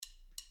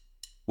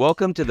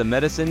Welcome to the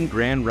Medicine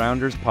Grand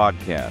Rounders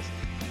podcast.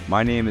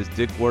 My name is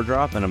Dick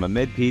Wardrop, and I'm a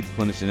MedPeds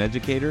clinician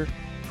educator,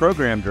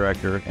 program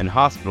director, and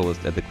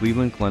hospitalist at the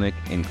Cleveland Clinic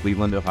in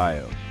Cleveland,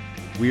 Ohio.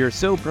 We are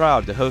so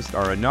proud to host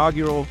our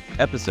inaugural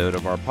episode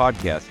of our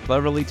podcast,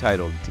 cleverly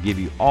titled To Give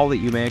You All That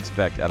You May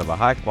Expect Out of a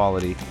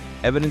High-Quality,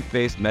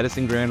 Evidence-Based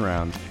Medicine Grand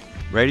Rounds,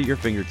 right at your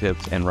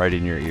fingertips and right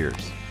in your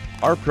ears.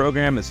 Our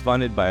program is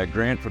funded by a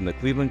grant from the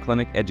Cleveland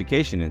Clinic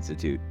Education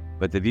Institute,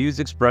 but the views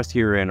expressed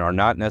herein are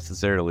not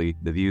necessarily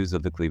the views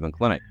of the Cleveland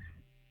Clinic.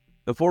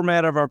 The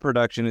format of our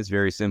production is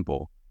very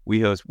simple.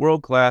 We host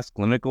world-class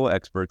clinical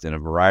experts in a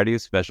variety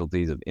of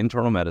specialties of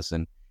internal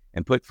medicine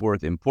and put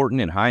forth important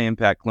and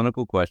high-impact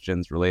clinical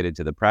questions related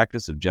to the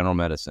practice of general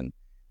medicine,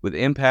 with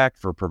impact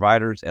for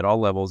providers at all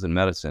levels in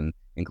medicine,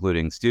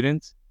 including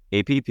students,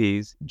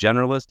 APPs,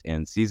 generalists,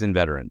 and seasoned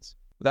veterans.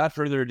 Without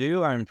further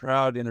ado, I'm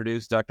proud to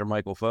introduce Dr.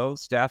 Michael Faulx,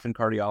 staff in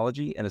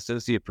cardiology and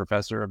associate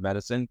professor of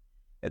medicine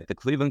at the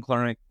Cleveland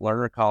Clinic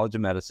Lerner College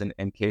of Medicine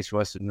and Case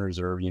Western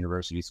Reserve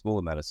University School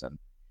of Medicine.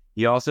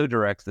 He also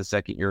directs the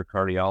second-year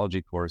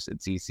cardiology course at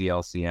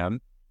CCLCM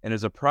and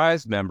is a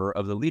prized member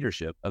of the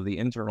leadership of the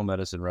internal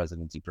medicine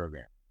residency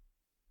program.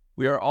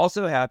 We are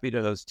also happy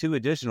to host two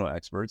additional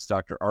experts,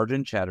 Dr.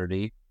 Arjun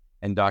Chatterjee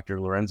and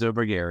Dr. Lorenzo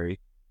Bergeri,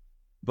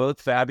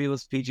 both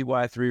fabulous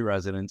PGY3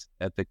 residents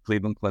at the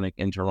Cleveland Clinic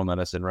Internal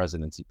Medicine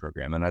Residency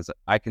Program. And as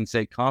I can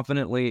say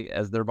confidently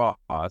as their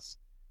boss,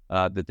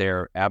 that they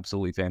are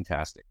absolutely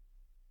fantastic.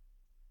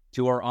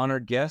 To our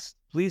honored guests,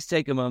 please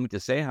take a moment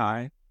to say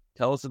hi,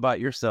 tell us about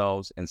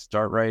yourselves, and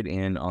start right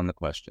in on the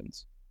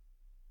questions.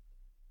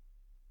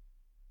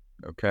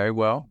 Okay,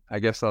 well, I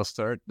guess I'll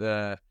start.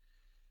 Hello,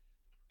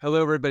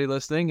 everybody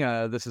listening.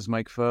 This is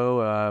Mike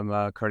Faulx. I'm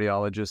a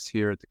cardiologist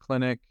here at the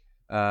clinic.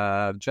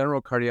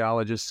 General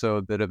cardiologist, so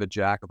a bit of a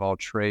jack of all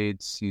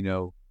trades. You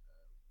know,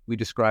 we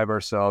describe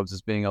ourselves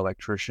as being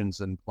electricians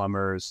and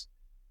plumbers.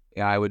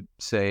 I would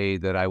say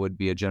that I would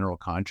be a general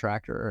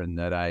contractor and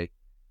that I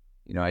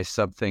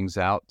sub things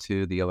out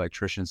to the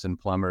electricians and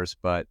plumbers,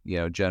 but,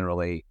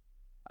 generally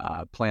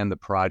plan the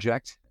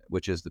project,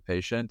 which is the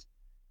patient.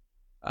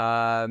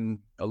 A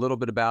little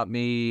bit about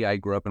me. I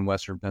grew up in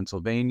Western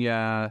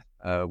Pennsylvania,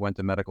 went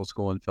to medical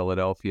school in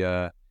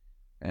Philadelphia,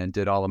 and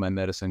did all of my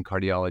medicine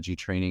cardiology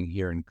training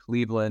here in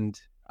Cleveland,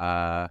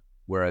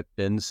 where I've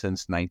been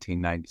since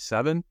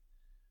 1997.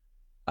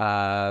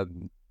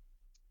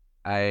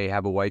 I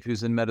have a wife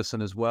who's in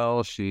medicine as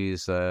well.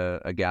 She's a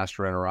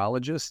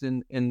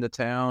gastroenterologist in the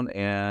town,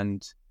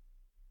 and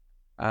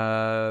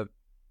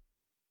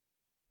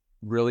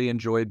really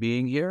enjoy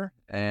being here,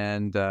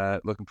 and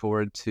looking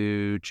forward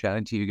to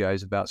chatting to you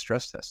guys about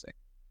stress testing.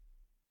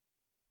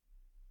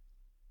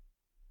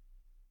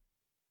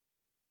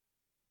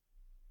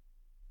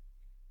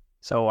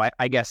 So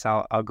I guess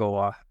I'll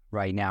go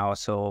right now.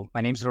 So my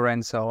name's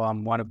Lorenzo.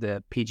 I'm one of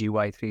the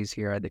PGY3s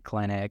here at the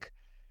clinic.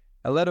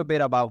 A little bit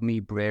about me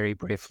very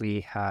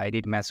briefly. I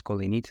did med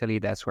school in Italy.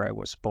 That's where I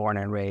was born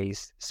and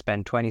raised.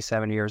 Spent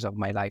 27 years of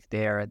my life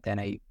there.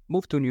 Then I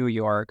moved to New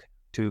York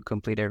to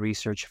complete a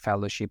research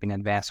fellowship in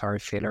advanced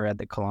heart failure at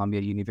the Columbia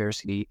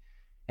University.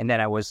 And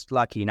then I was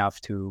lucky enough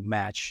to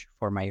match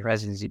for my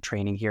residency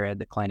training here at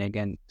the clinic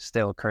and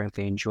still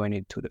currently enjoying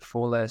it to the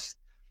fullest.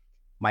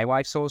 My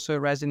wife's also a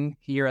resident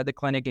here at the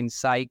clinic in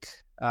psych.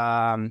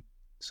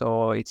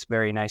 So it's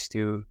very nice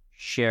to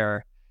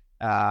share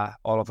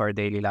all of our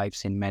daily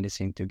lives in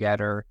medicine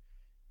together.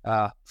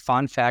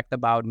 Fun fact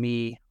about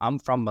me, I'm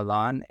from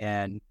Milan,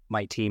 and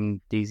my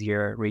team this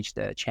year reached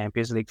the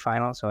Champions League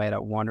final, so I had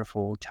a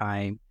wonderful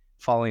time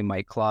following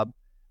my club.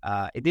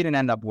 It didn't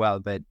end up well,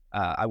 but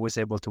I was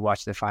able to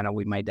watch the final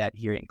with my dad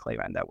here in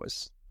Cleveland. That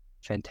was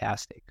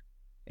fantastic.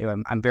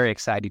 Anyway, I'm very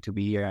excited to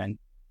be here, and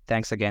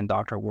thanks again,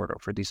 Dr.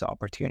 Wardrop, for this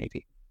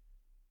opportunity.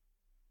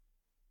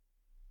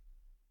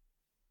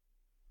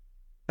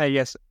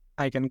 Yes,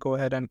 I can go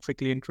ahead and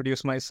quickly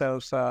introduce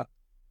myself.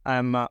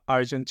 I'm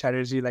Arjun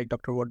Chatterjee, like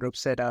Dr. Wardrop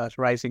said, a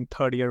rising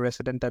third-year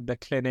resident at the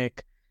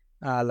clinic.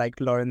 Like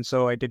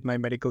Lorenzo, I did my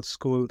medical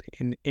school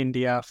in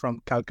India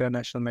from Calcutta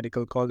National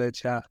Medical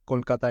College,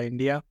 Kolkata,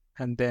 India.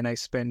 And then I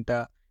spent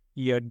a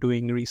year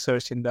doing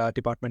research in the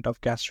Department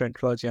of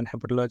Gastroenterology and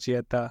Hepatology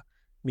at the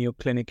Mayo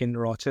Clinic in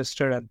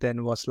Rochester, and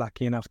then was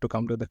lucky enough to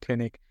come to the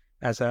clinic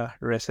as a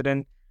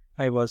resident.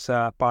 I was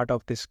part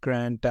of this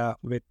grant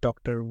with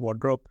Dr.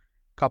 Wardrop.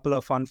 Couple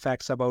of fun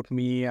facts about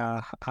me.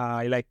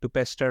 I like to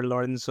pester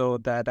Lorenzo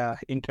that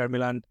Inter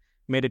Milan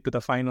made it to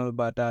the final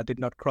but did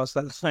not cross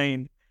the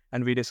line.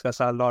 And we discuss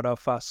a lot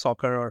of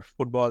soccer or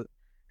football,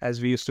 as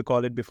we used to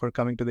call it before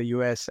coming to the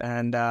US.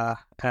 And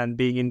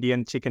being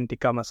Indian, chicken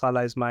tikka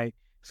masala is my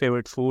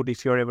favorite food.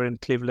 If you're ever in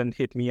Cleveland,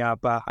 hit me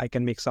up. I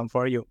can make some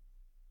for you.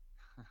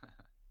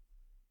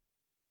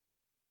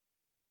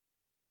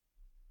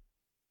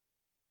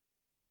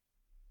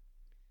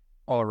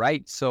 All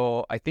right,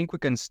 so I think we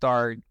can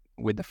start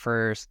with the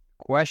first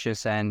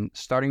questions, and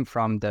starting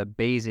from the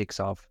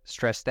basics of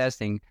stress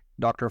testing.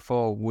 Dr.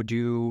 Faulx, would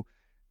you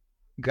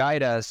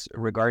guide us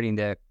regarding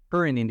the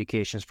current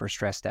indications for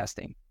stress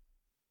testing?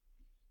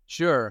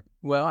 Sure.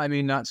 Well, I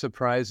mean, not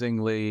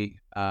surprisingly,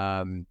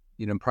 probably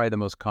the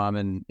most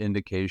common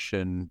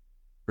indication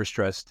for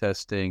stress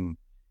testing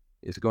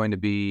is going to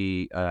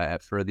be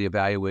for the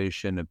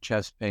evaluation of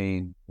chest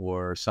pain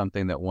or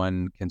something that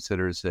one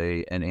considers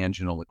an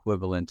anginal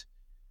equivalent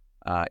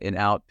in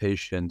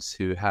outpatients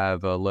who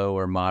have a low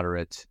or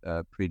moderate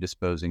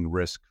predisposing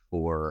risk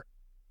for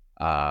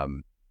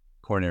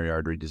coronary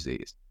artery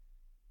disease.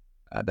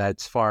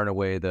 That's far and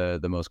away the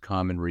most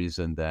common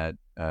reason that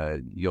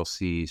you'll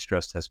see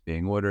stress tests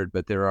being ordered,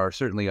 but there are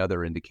certainly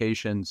other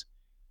indications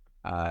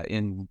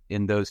in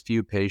those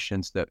few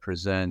patients that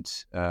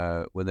present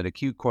with an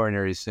acute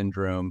coronary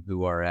syndrome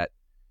who are at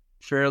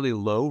fairly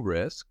low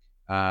risk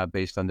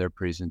based on their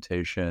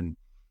presentation.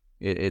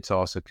 It's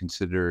also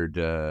considered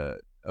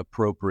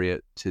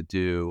appropriate to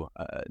do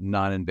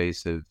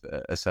non-invasive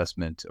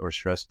assessment or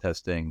stress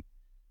testing,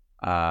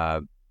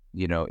 in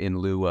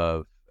lieu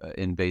of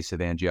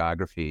invasive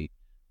angiography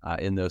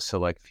in those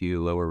select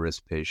few lower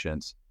risk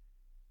patients.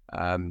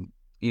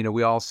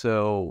 We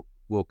also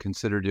will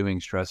consider doing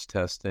stress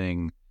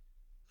testing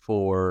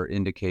for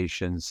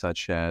indications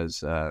such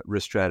as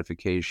risk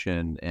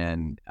stratification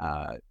and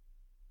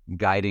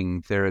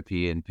guiding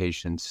therapy in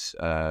patients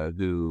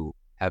who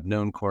have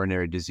known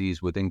coronary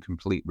disease with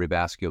incomplete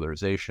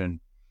revascularization,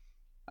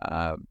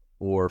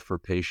 or for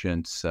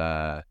patients,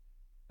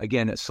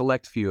 again, a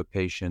select few of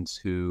patients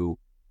who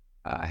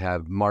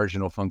have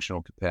marginal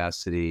functional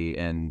capacity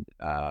and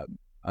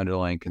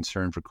underlying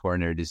concern for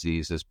coronary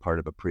disease as part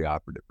of a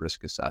preoperative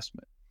risk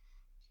assessment.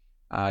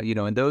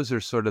 And those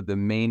are sort of the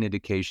main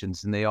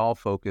indications, and they all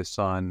focus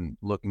on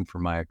looking for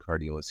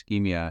myocardial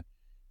ischemia.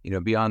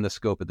 Beyond the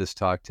scope of this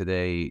talk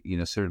today,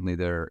 certainly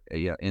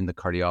in the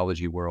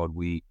cardiology world,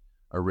 we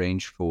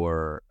arrange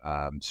for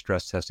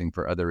stress testing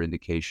for other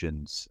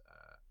indications,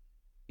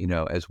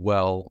 as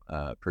well,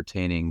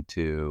 pertaining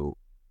to,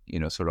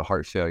 sort of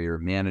heart failure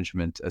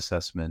management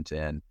assessment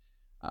and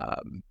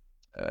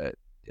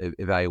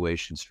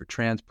evaluations for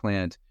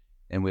transplant.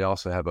 And we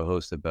also have a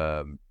host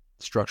of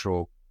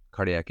structural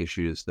cardiac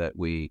issues that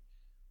we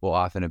will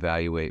often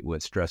evaluate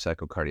with stress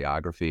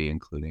echocardiography,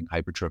 including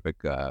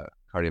hypertrophic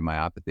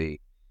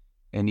cardiomyopathy,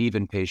 and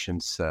even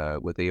patients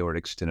with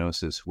aortic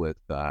stenosis with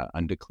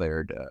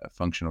undeclared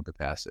functional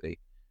capacity.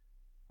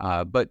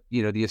 But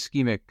the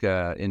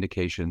ischemic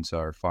indications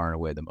are far and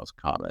away the most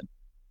common.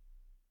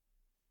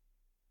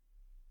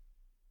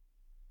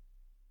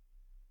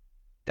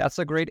 That's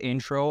a great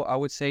intro, I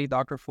would say,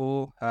 Dr.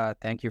 Faulx.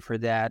 Thank you for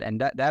that. And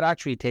that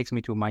actually takes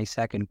me to my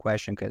second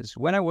question, because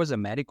when I was a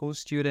medical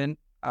student,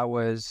 I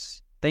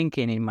was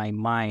thinking in my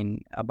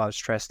mind about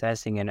stress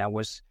testing, and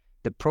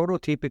the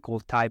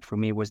prototypical type for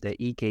me was the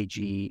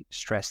EKG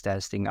stress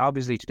testing.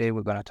 Obviously, today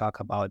we're going to talk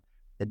about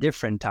the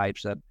different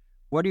types.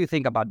 What do you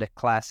think about the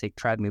classic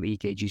treadmill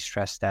EKG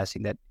stress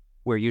testing that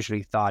we're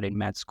usually taught in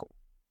med school?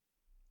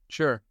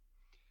 Sure.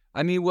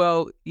 I mean,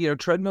 well,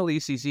 treadmill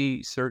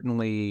ECG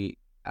certainly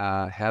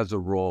has a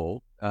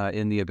role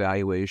in the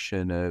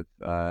evaluation of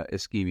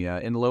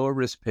ischemia. In lower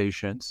risk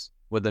patients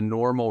with a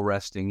normal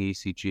resting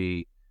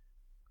ECG,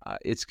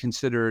 it's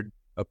considered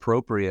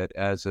appropriate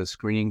as a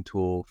screening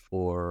tool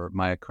for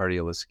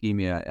myocardial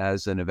ischemia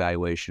as an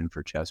evaluation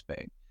for chest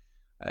pain.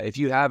 If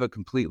you have a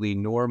completely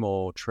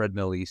normal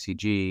treadmill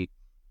ECG,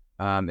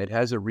 it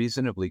has a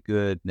reasonably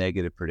good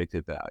negative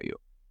predictive value.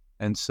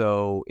 And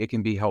so it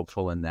can be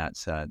helpful in that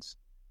sense.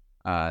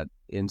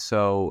 And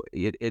so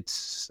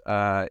it's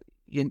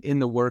in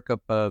the workup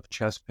of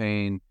chest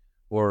pain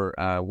or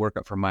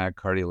workup for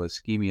myocardial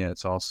ischemia.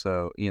 It's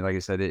also, like I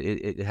said,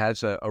 it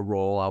has a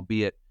role,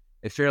 albeit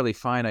a fairly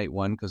finite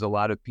one, because a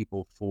lot of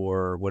people,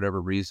 for whatever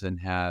reason,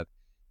 have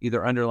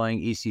either underlying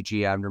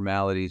ECG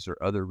abnormalities or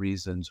other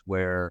reasons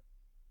where,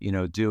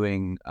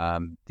 doing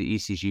the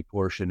ECG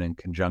portion in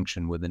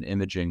conjunction with an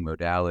imaging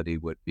modality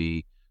would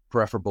be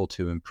preferable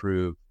to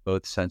improve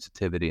both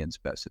sensitivity and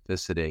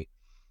specificity.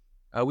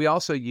 We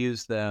also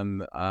use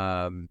them,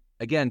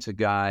 again, to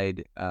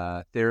guide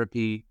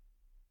therapy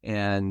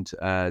and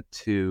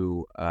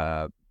to,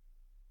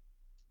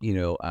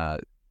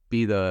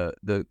 be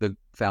the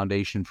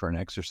foundation for an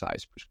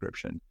exercise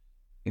prescription.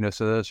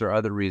 So those are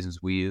other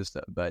reasons we use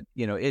them. But,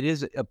 it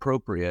is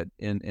appropriate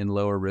in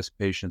lower risk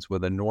patients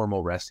with a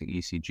normal resting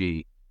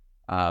ECG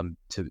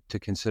to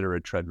consider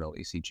a treadmill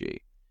ECG.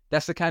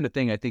 That's the kind of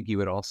thing I think you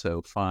would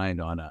also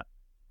find on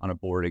a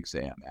board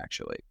exam,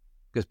 actually,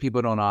 because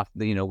people don't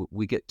often,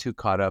 we get too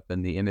caught up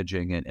in the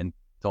imaging and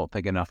don't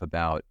think enough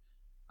about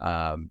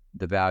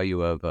the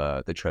value of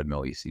the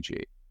treadmill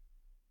ECG.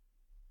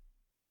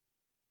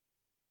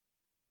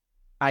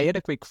 I had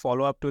a quick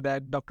follow-up to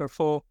that, Dr.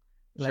 Faulx.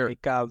 Sure.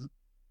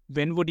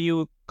 When would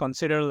you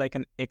consider like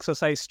an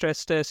exercise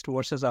stress test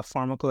versus a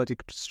pharmacologic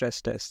stress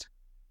test?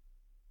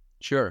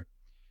 Sure.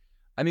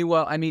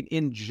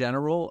 In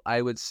general,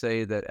 I would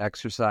say that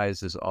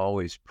exercise is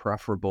always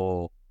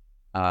preferable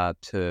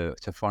to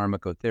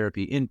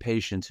pharmacotherapy in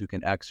patients who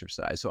can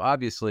exercise. So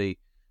obviously,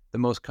 the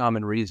most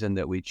common reason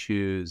that we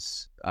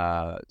choose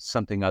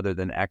something other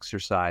than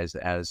exercise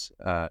as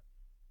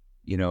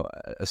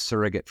a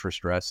surrogate for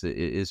stress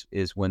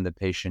is when the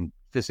patient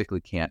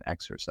physically can't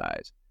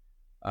exercise.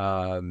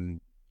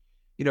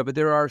 But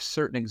there are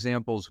certain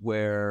examples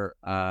where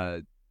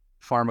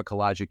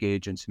pharmacologic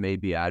agents may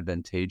be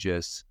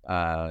advantageous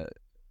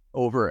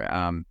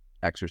over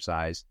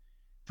exercise.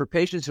 For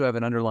patients who have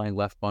an underlying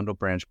left bundle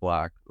branch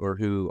block or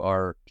who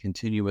are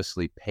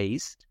continuously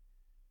paced,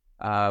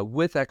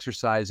 with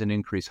exercise and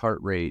increased heart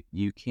rate,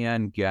 you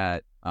can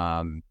get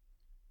an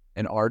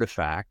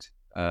artifact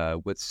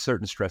with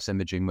certain stress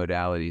imaging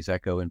modalities,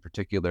 echo in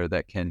particular,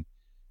 that can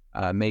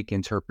make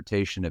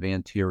interpretation of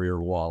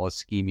anterior wall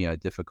ischemia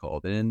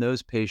difficult. And in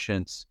those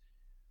patients,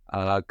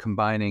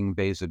 combining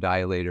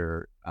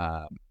vasodilator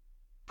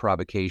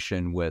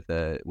provocation with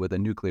a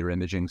nuclear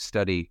imaging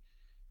study,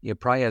 it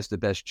probably has the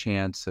best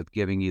chance of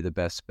giving you the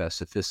best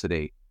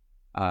specificity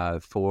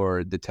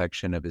for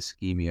detection of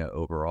ischemia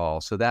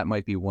overall. So that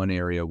might be one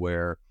area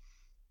where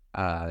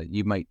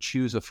you might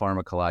choose a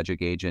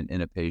pharmacologic agent in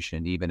a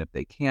patient, even if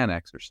they can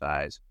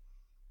exercise.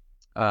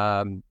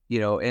 In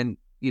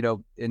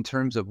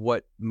terms of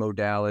what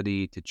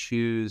modality to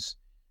choose,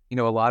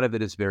 a lot of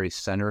it is very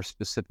center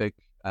specific.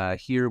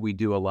 Here we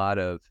do a lot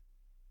of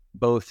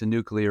both the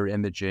nuclear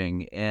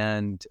imaging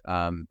and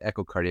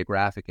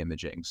echocardiographic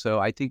imaging. So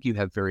I think you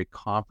have very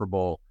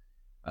comparable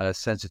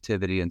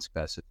sensitivity and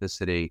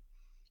specificity.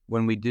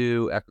 When we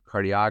do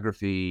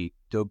echocardiography,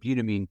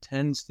 dobutamine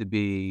tends to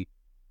be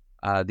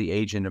the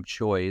agent of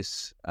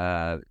choice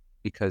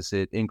because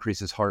it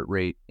increases heart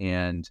rate.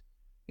 And,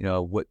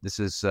 this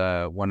is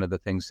one of the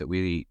things that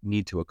we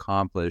need to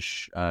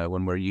accomplish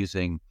when we're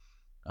using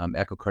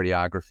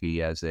echocardiography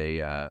as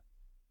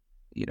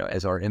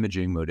as our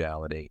imaging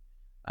modality.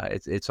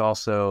 It's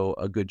also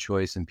a good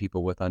choice in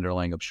people with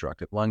underlying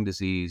obstructive lung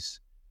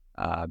disease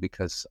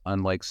because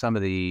unlike some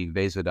of the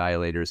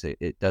vasodilators,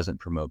 it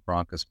doesn't promote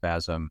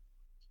bronchospasm.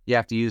 You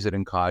have to use it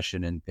in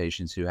caution in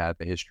patients who have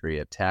a history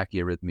of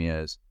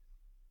tachyarrhythmias.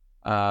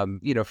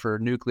 For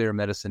nuclear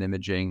medicine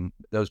imaging,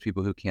 those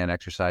people who can't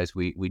exercise,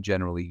 we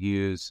generally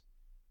use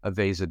a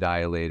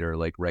vasodilator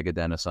like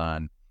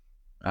regadenoson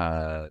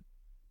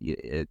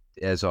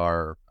as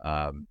our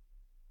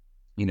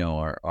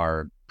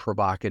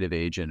provocative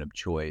agent of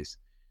choice.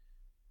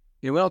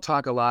 We don't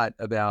talk a lot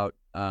about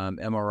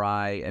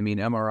MRI. I mean,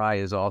 MRI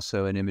is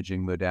also an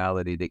imaging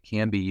modality that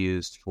can be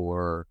used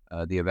for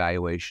the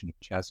evaluation of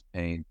chest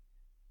pain.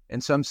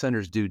 And some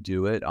centers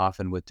do it,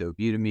 often with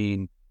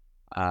dobutamine.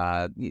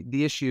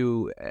 The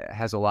issue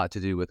has a lot to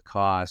do with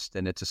cost,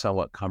 and it's a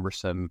somewhat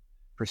cumbersome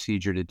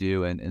procedure to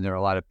do. And there are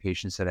a lot of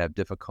patients that have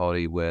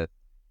difficulty with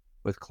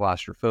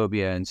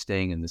claustrophobia and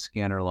staying in the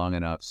scanner long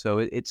enough. So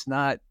it's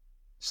not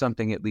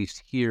something, at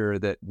least here,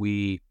 that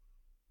we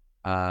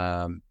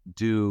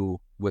do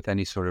with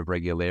any sort of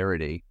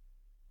regularity,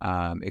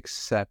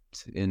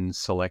 except in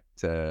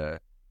select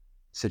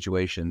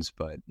situations.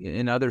 But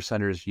in other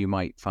centers, you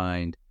might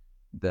find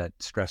that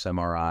stress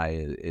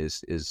MRI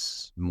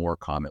is more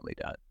commonly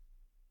done.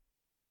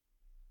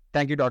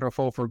 Thank you, Dr.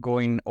 Faulx, for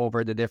going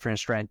over the different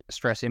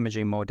stress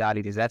imaging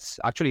modalities. That's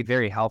actually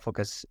very helpful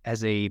because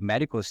as a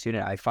medical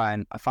student, I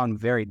found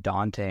very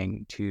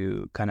daunting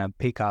to kind of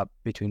pick up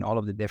between all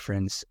of the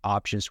different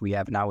options we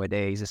have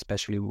nowadays,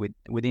 especially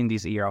within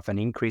this era of an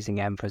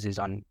increasing emphasis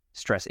on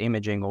stress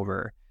imaging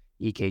over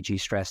EKG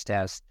stress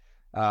test.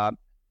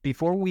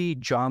 Before we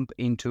jump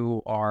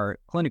into our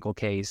clinical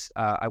case,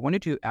 I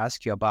wanted to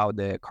ask you about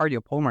the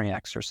cardiopulmonary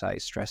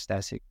exercise stress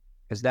testing,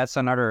 because that's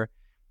another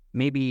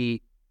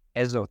maybe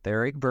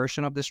esoteric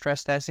version of the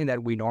stress testing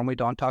that we normally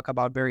don't talk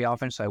about very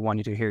often. So I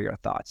wanted to hear your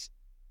thoughts.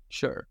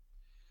 Sure.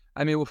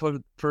 I mean, well,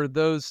 for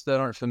those that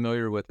aren't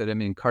familiar with it, I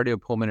mean,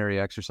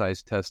 cardiopulmonary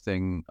exercise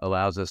testing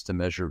allows us to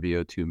measure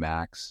VO2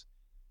 max.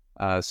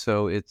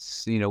 So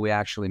it's, we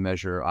actually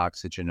measure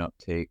oxygen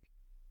uptake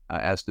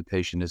as the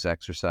patient is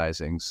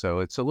exercising. So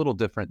it's a little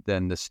different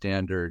than the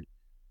standard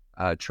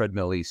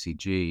treadmill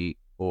ECG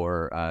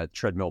or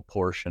treadmill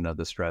portion of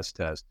the stress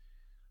test.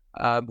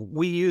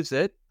 We use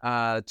it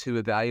to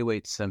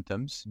evaluate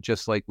symptoms,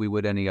 just like we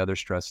would any other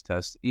stress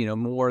test.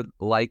 More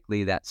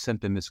likely that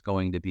symptom is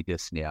going to be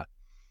dyspnea,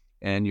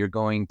 and you're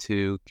going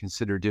to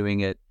consider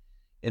doing it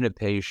in a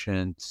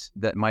patient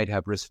that might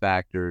have risk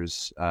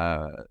factors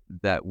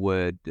that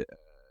would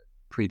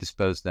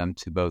predispose them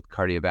to both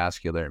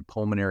cardiovascular and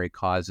pulmonary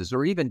causes,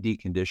 or even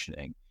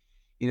deconditioning.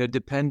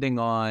 Depending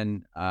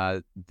on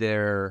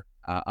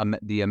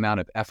the amount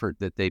of effort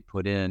that they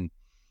put in.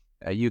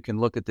 You can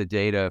look at the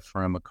data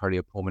from a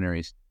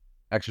cardiopulmonary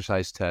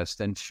exercise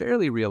test and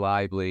fairly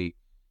reliably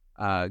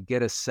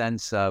get a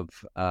sense of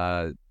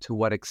to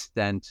what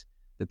extent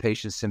the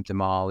patient's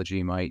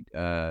symptomology might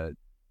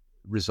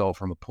result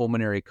from a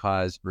pulmonary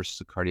cause versus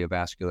a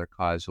cardiovascular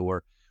cause,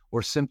 or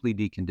simply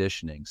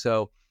deconditioning.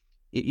 So,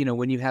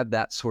 when you have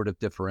that sort of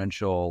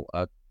differential,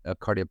 a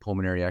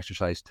cardiopulmonary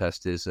exercise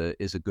test is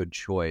a good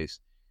choice.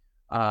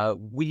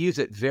 We use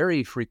it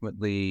very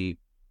frequently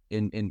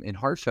in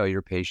heart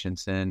failure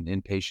patients and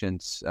in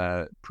patients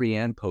pre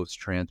and post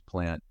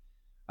transplant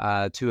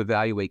to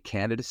evaluate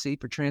candidacy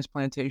for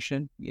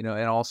transplantation, and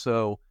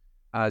also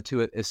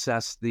to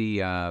assess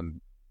the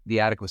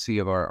adequacy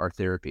of our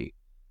therapy.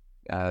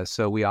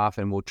 So we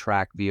often will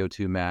track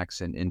VO2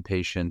 max in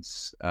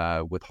patients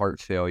with heart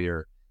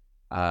failure,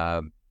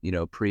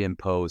 pre and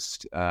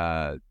post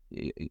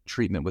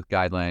treatment with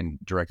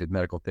guideline-directed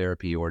medical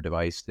therapy or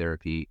device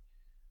therapy.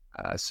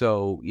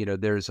 So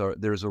there's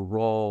a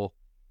role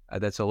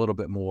that's a little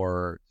bit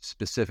more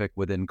specific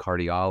within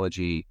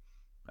cardiology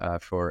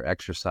for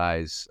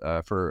exercise,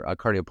 for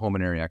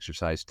cardiopulmonary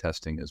exercise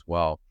testing as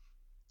well.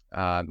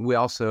 We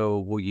also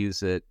will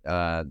use it,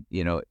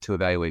 to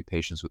evaluate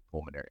patients with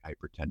pulmonary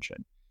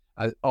hypertension,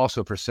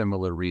 also for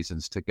similar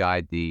reasons to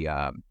guide the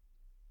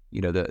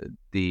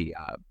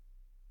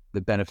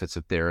benefits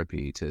of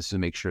therapy to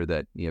make sure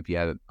that if you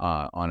have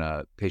on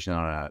a patient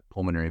on a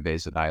pulmonary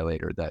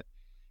vasodilator that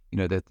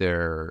that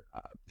their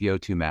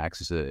VO2 max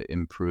is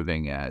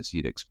improving as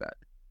you'd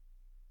expect.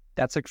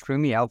 That's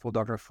extremely helpful,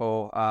 Dr.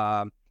 Faulx.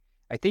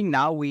 I think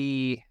now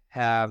we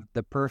have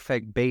the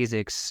perfect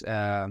basics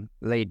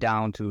laid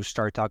down to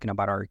start talking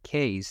about our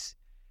case.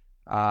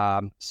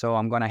 So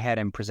I'm going to head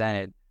and present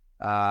it.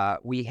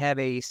 We have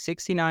a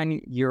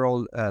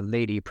 69-year-old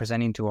lady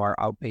presenting to our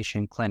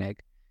outpatient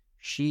clinic.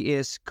 She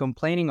is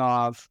complaining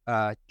of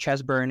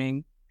chest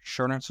burning,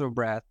 shortness of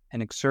breath,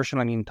 and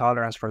exertional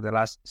intolerance for the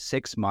last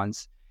 6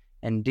 months,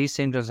 and these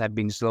symptoms have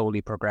been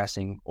slowly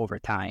progressing over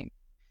time.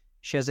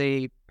 She has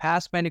a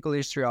past medical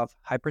history of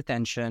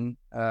hypertension,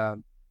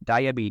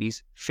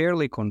 diabetes,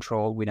 fairly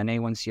controlled with an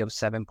A1C of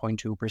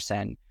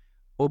 7.2%,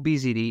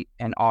 obesity,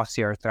 and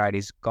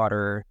osteoarthritis. Got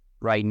her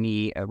right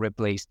knee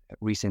replaced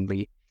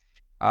recently.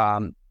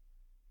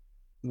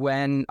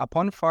 When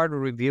upon further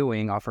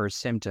reviewing of her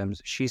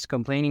symptoms, she's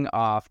complaining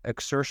of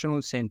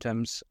exertional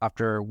symptoms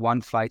after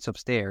 1 flight of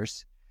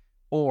stairs,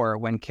 or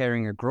when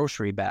carrying her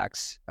grocery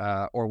bags,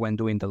 or when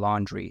doing the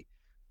laundry.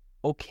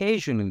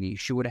 Occasionally,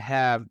 she would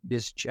have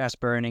this chest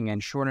burning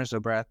and shortness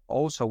of breath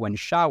also when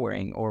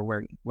showering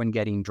or when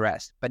getting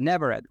dressed, but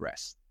never at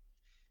rest.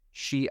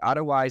 She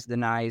otherwise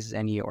denies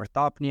any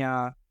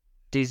orthopnea,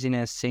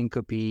 dizziness,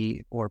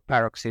 syncope, or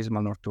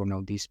paroxysmal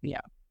nocturnal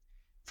dyspnea.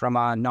 From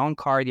a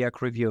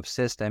non-cardiac review of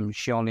systems,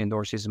 she only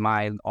endorses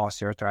mild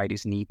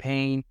osteoarthritis knee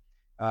pain.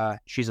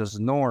 She's a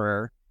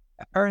snorer.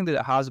 Apparently,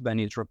 the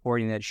husband is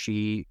reporting that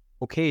she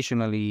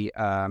occasionally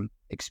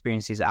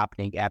experiences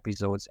apneic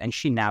episodes, and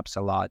she naps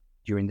a lot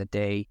during the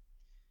day.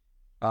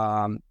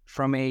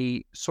 From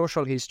a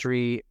social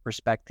history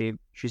perspective,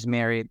 she's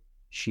married.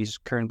 She's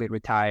currently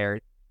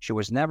retired. She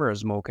was never a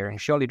smoker, and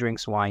she only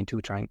drinks wine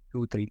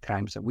 3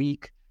 times a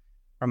week.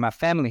 From a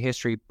family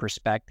history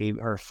perspective,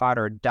 her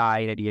father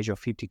died at the age of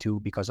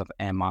 52 because of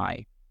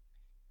MI.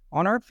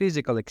 On her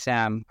physical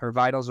exam, her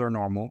vitals are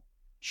normal.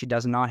 She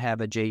does not have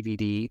a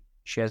JVD.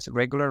 She has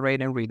regular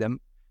rate and rhythm,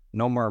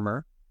 no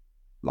murmur.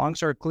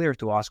 Lungs are clear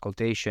to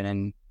auscultation,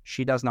 and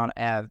she does not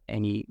have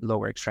any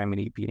lower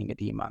extremity beating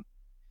edema.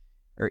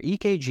 Her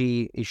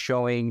EKG is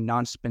showing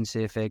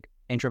nonspecific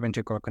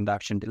intraventricular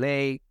conduction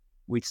delay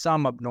with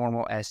some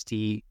abnormal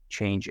ST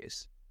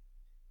changes.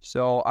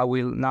 So I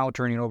will now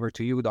turn it over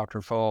to you,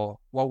 Dr. Faulx.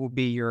 What would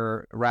be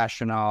your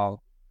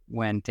rationale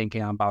when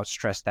thinking about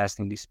stress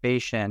testing this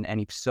patient? And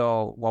if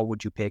so, what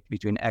would you pick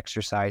between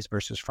exercise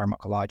versus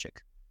pharmacologic?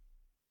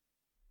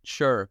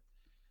 Sure.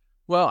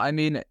 Well, I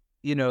mean,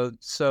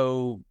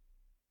 so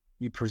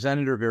you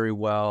presented her very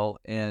well.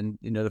 And,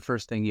 the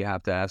first thing you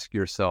have to ask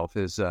yourself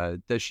is,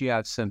 does she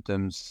have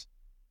symptoms,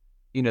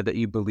 that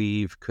you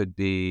believe could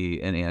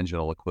be an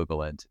anginal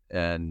equivalent?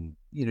 And,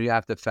 you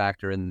have to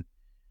factor in,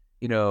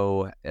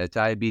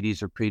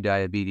 diabetes or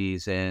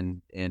prediabetes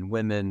and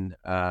women.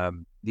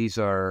 These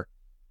are,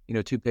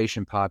 2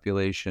 patient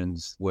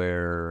populations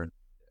where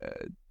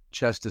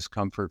chest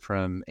discomfort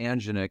from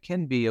angina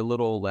can be a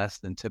little less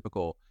than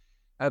typical.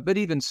 But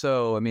even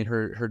so, I mean,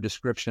 her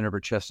description of her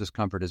chest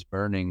discomfort as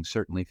burning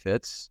certainly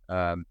fits.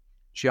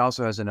 She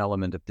also has an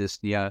element of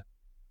dyspnea,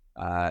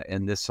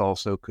 and this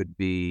also could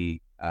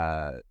be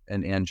an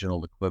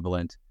anginal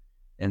equivalent,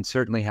 and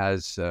certainly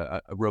has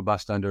a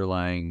robust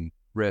underlying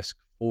risk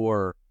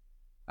for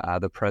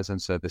the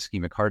presence of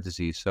ischemic heart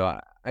disease. So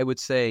I would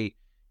say,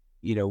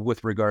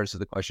 with regards to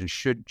the question,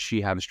 should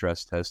she have a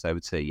stress test? I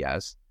would say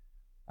yes.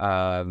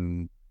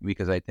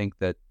 Because I think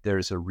that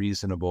there's a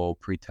reasonable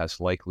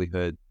pretest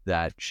likelihood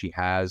that she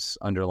has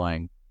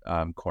underlying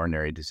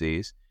coronary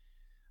disease.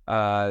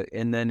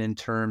 And then in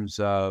terms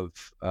of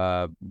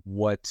how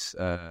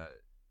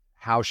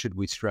should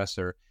we stress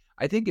her?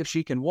 I think if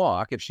she can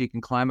walk, if she can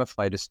climb a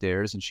flight of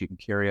stairs and she can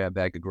carry a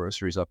bag of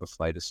groceries up a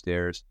flight of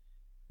stairs,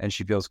 and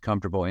she feels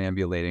comfortable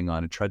ambulating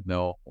on a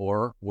treadmill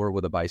or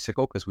with a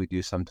bicycle, because we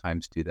do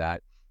sometimes do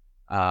that,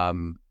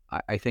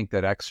 I think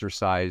that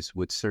exercise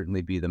would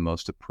certainly be the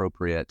most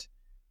appropriate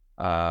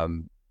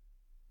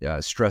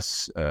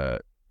stress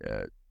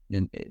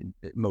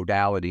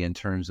modality in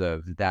terms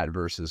of that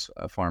versus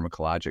a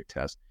pharmacologic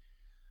test.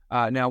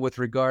 Now, with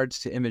regards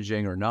to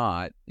imaging or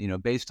not,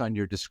 based on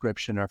your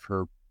description of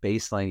her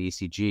baseline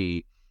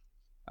ECG,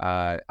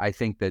 I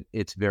think that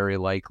it's very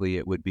likely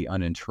it would be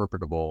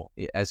uninterpretable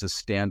as a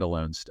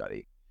standalone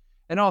study.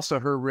 And also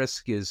her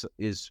risk is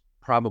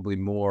probably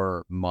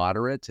more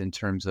moderate in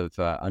terms of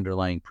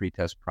underlying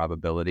pretest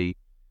probability.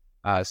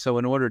 So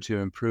in order to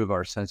improve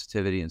our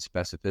sensitivity and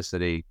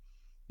specificity,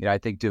 I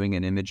think doing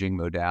an imaging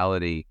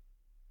modality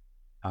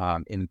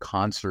in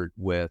concert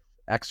with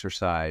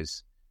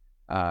exercise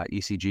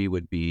ECG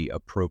would be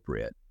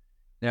appropriate.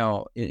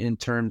 Now, in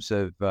terms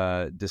of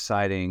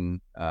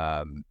deciding,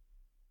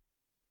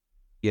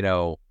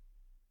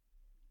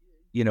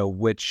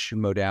 which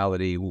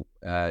modality,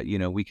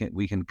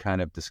 we can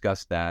kind of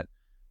discuss that.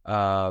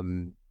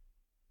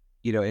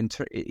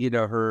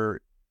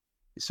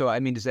 So, I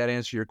mean, does that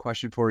answer your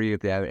question for you?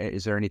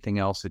 Is there anything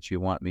else that you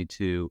want me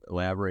to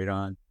elaborate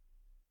on?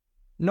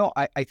 No,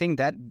 I think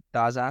that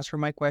does answer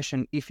my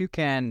question. If you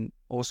can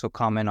also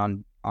comment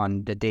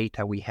on the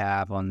data we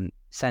have on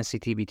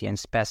sensitivity and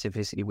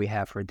specificity we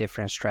have for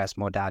different stress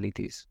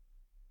modalities.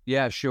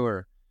 Yeah,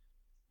 sure.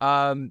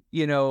 So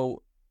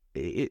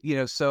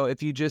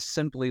if you just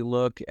simply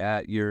look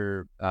at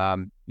your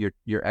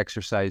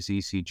exercise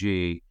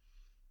ECG,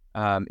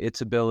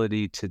 its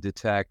ability to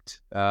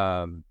detect,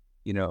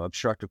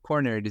 obstructive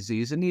coronary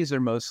disease, and these are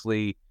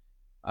mostly,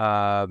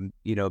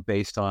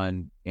 based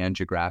on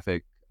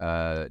angiographic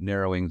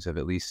narrowings of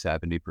at least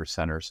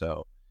 70% or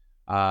so.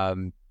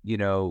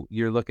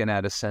 You're looking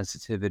at a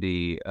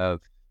sensitivity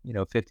of,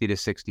 50 to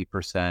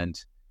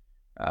 60%,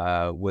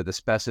 with a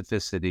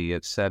specificity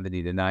of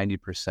 70 to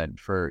 90%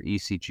 for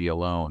ECG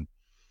alone.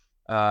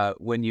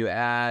 When you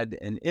add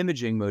an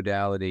imaging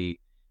modality,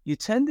 you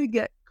tend to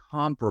get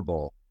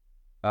comparable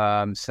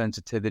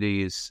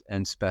sensitivities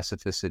and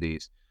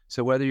specificities.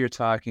 So whether you're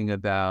talking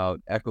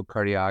about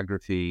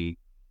echocardiography,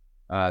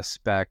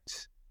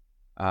 SPECT,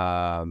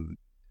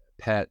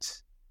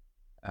 PET,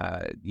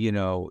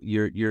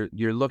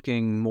 you're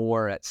looking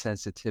more at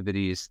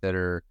sensitivities that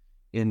are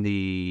in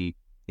the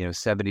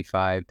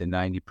 75 to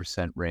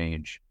 90%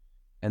 range,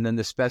 and then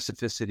the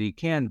specificity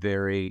can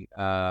vary.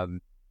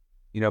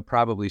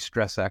 Probably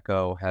stress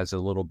echo has a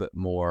little bit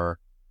more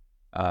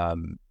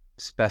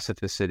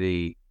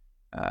specificity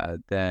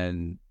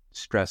than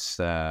stress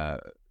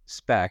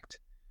SPECT.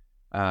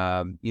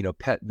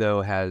 PET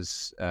though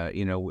has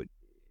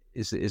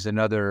is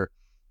another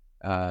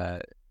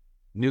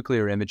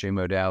nuclear imaging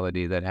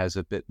modality that has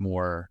a bit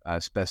more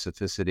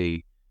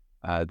specificity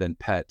than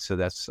PET, so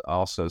that's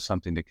also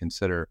something to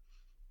consider.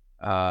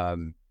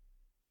 And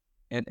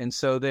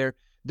so they're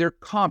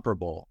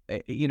comparable.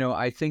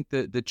 I think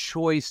that the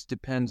choice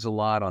depends a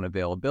lot on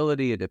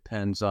availability. It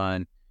depends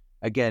on,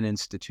 again,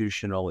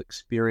 institutional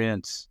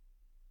experience.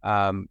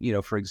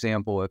 For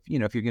example, if you're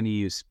going to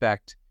use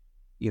SPECT,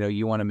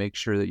 you want to make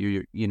sure that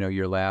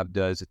your lab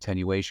does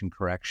attenuation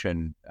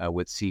correction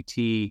with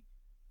CT.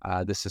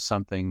 This is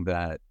something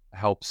that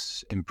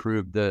helps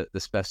improve the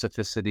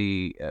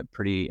specificity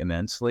pretty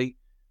immensely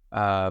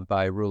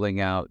by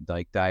ruling out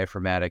like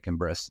diaphragmatic and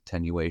breast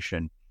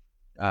attenuation.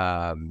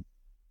 And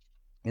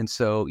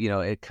so,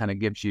 it kind of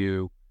gives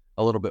you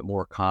a little bit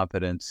more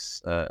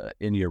confidence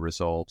in your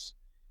results.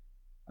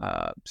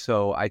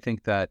 So I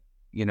think that,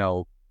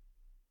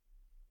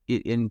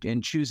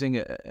 in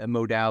choosing a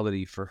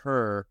modality for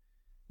her,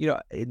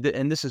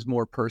 and this is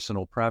more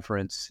personal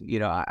preference,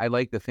 I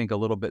like to think a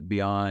little bit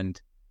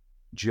beyond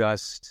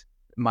just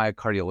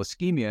myocardial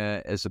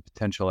ischemia as a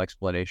potential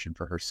explanation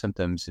for her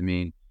symptoms. I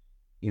mean,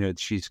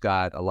 she's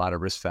got a lot of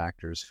risk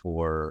factors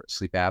for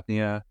sleep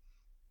apnea,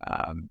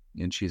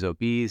 and she's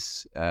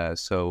obese.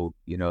 So,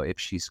 if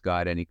she's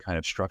got any kind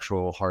of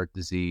structural heart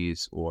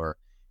disease or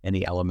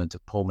any element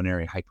of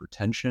pulmonary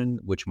hypertension,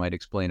 which might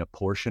explain a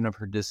portion of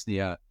her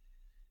dyspnea,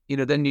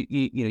 then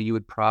you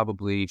would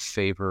probably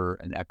favor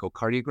an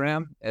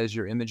echocardiogram as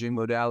your imaging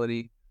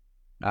modality,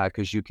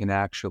 because you can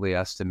actually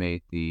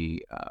estimate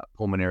the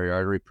pulmonary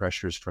artery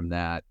pressures from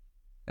that,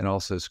 and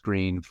also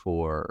screen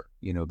for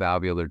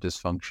valvular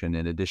dysfunction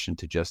in addition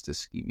to just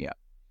ischemia.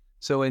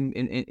 So in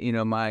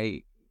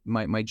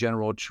my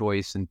general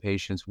choice in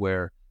patients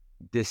where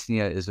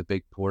dyspnea is a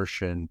big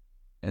portion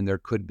and there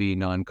could be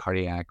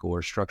non-cardiac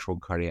or structural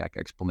cardiac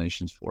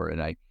explanations for it,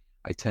 I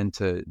tend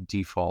to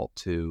default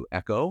to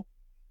echo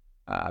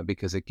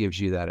because it gives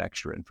you that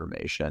extra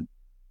information.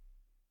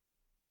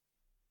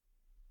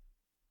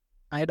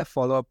 I had a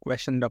follow-up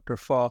question, Dr.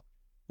 Faulx.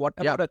 What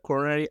about a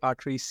coronary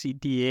artery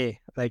CTA?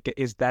 Like,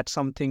 is that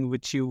something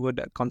which you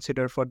would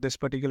consider for this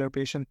particular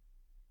patient?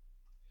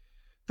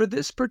 For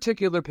this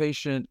particular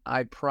patient,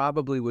 I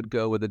probably would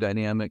go with a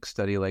dynamic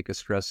study like a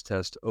stress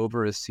test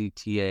over a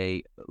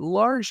CTA,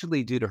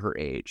 largely due to her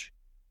age.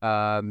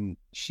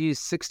 She's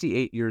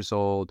 68 years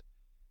old,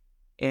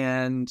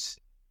 and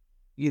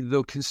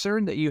the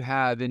concern that you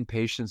have in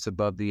patients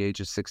above the age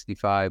of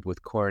 65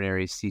 with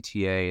coronary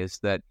CTA is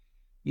that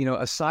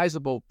a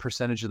sizable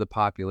percentage of the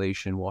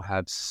population will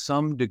have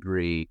some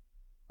degree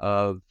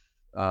of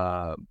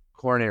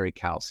coronary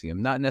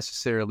calcium, not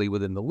necessarily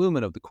within the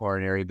lumen of the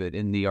coronary, but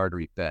in the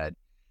artery bed.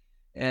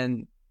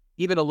 And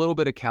even a little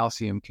bit of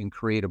calcium can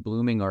create a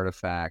blooming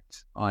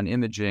artifact on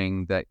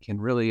imaging that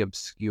can really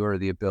obscure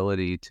the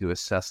ability to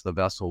assess the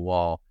vessel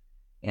wall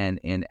and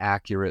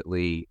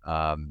accurately,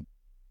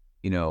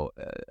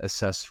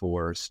 assess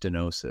for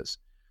stenosis.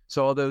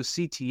 So although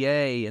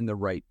CTA in the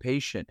right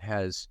patient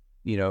has,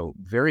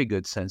 very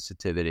good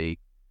sensitivity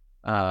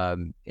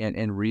and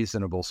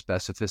reasonable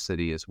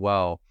specificity as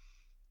well,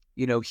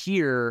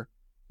 here,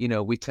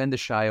 we tend to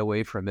shy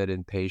away from it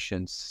in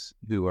patients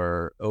who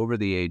are over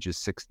the age of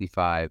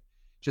 65,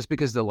 just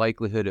because the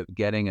likelihood of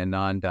getting a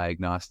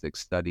non-diagnostic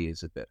study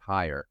is a bit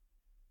higher.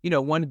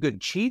 One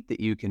good cheat that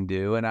you can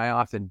do, and I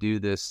often do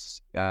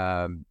this,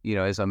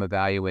 as I'm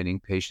evaluating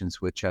patients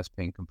with chest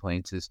pain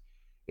complaints, is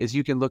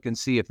you can look and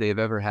see if they've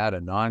ever had a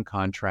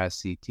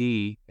non-contrast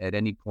CT at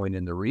any point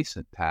in the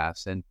recent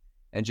past, and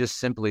just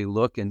simply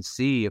look and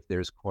see if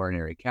there's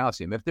coronary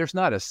calcium. If there's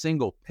not a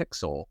single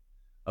pixel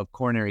of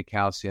coronary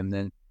calcium,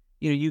 then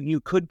you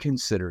could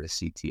consider a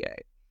CTA.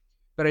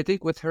 But I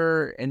think with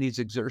her and these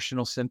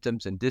exertional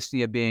symptoms and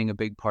dyspnea being a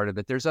big part of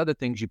it, there's other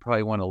things you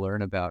probably want to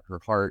learn about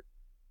her heart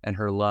and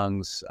her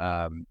lungs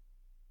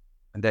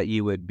that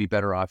you would be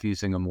better off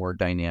using a more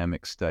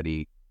dynamic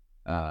study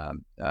to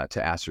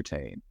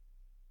ascertain.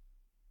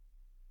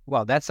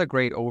 Well, that's a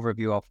great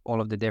overview of all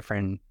of the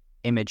different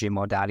imaging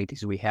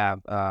modalities we have.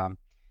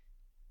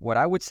 What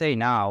I would say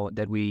now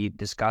that we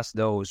discussed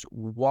those,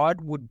 what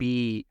would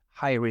be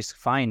high-risk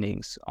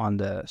findings on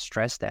the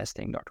stress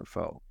testing, Dr.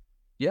 Faulx?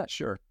 Yeah,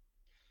 sure.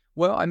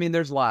 Well, I mean,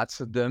 there's lots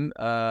of them.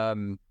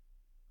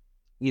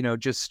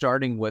 Just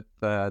starting with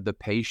the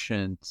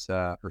patient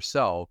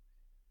herself,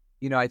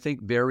 I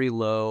think very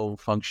low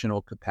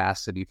functional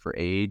capacity for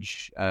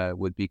age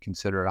would be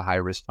considered a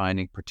high-risk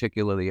finding,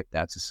 particularly if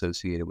that's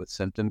associated with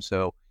symptoms.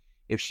 So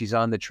if she's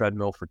on the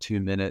treadmill for 2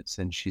 minutes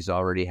and she's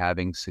already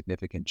having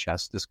significant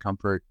chest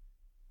discomfort,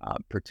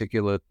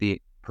 particularly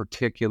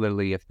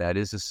if that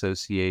is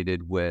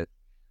associated with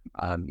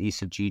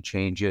ECG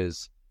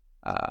changes,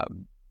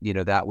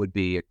 that would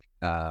be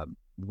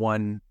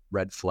one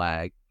red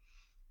flag.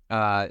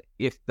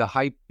 If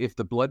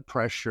the blood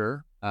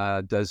pressure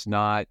does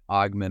not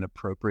augment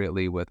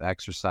appropriately with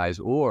exercise,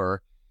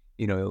 or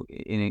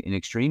in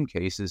extreme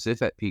cases,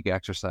 if at peak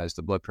exercise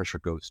the blood pressure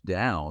goes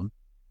down,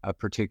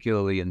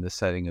 particularly in the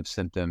setting of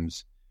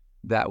symptoms,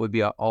 that would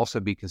also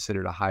be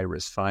considered a high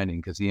risk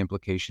finding, because the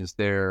implications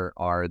there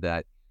are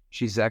that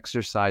she's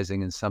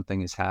exercising and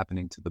something is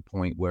happening to the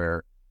point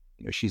where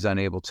she's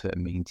unable to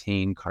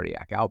maintain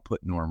cardiac output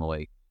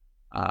normally.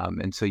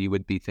 And so you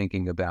would be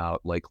thinking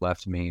about like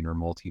left main or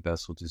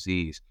multivessel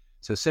disease.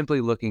 So simply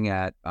looking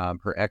at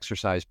her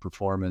exercise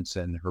performance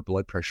and her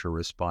blood pressure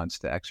response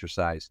to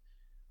exercise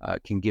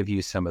can give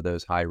you some of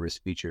those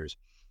high-risk features.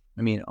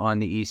 I mean, on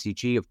the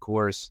ECG, of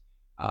course,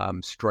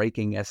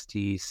 striking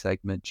ST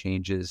segment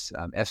changes.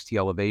 ST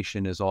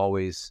elevation is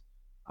always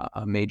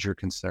a major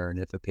concern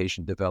if a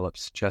patient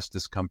develops chest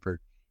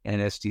discomfort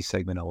and ST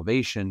segment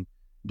elevation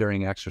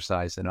during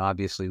exercise, then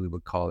obviously we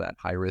would call that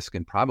high risk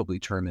and probably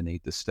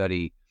terminate the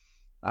study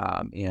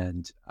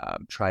and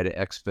try to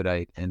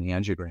expedite an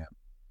angiogram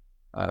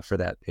for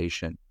that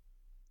patient.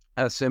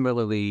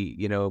 Similarly,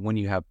 when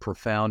you have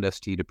profound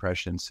ST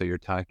depression, so you're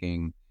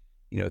talking,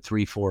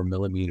 3-4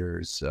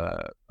 millimeters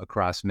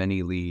across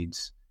many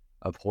leads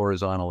of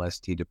horizontal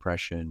ST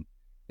depression,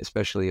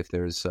 especially if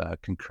there's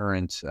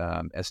concurrent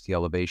ST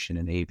elevation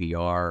in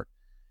AVR,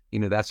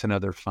 that's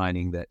another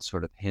finding that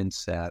sort of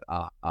hints at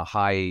a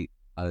high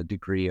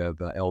degree of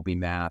LV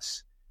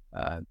mass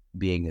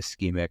being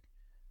ischemic.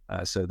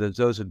 So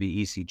those would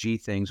be ECG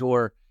things.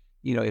 Or,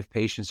 if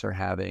patients are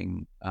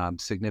having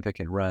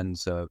significant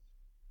runs of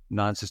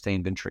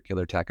non-sustained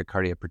ventricular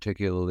tachycardia,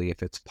 particularly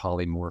if it's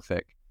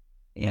polymorphic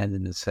and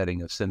in the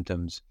setting of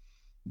symptoms,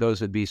 those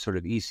would be sort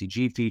of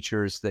ECG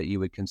features that you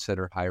would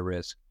consider high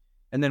risk.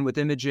 And then with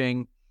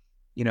imaging,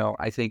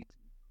 I think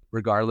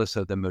regardless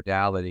of the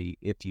modality,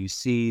 if you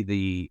see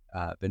the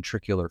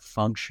ventricular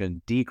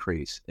function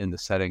decrease in the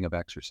setting of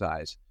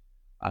exercise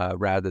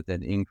rather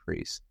than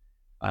increase,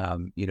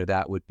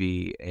 that would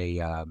be a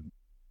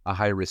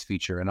high-risk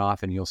feature. And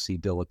often you'll see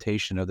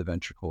dilatation of the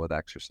ventricle with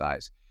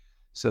exercise.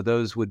 So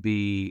those would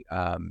be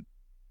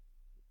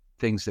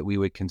things that we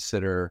would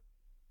consider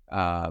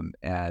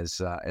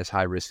as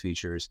high-risk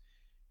features.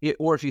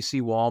 Or if you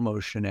see wall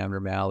motion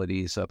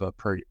abnormalities of a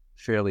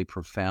fairly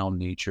profound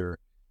nature,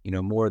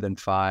 more than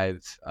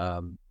 5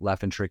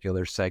 left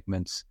ventricular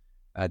segments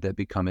that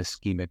become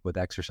ischemic with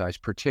exercise,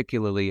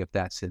 particularly if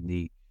that's in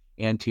the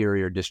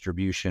anterior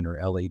distribution or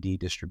LAD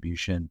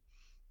distribution,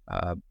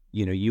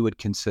 you would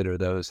consider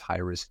those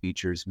high-risk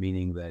features,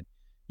 meaning that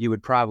you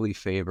would probably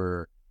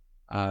favor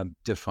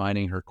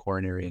defining her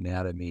coronary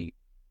anatomy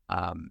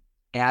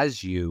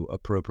as you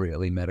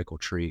appropriately medically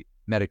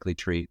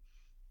treat,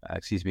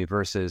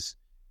 versus,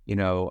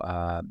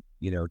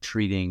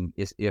 treating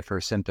if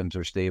her symptoms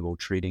are stable,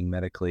 treating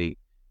medically,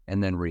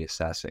 and then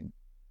reassessing.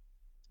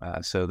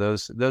 So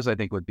those I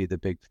think would be the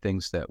big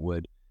things that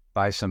would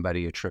buy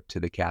somebody a trip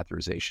to the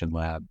catheterization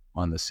lab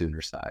on the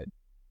sooner side.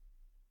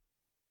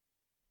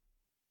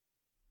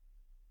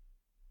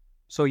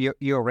 So you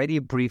already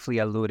briefly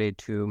alluded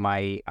to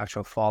my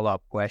actual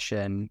follow-up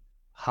question,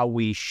 how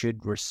we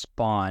should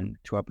respond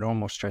to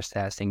abnormal stress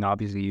testing.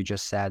 Obviously, you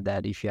just said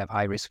that if you have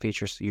high-risk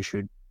features, you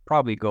should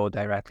probably go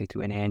directly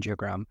to an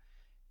angiogram.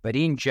 But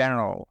in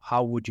general,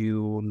 how would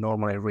you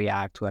normally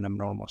react to an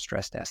abnormal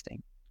stress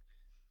testing?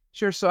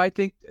 Sure. So I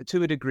think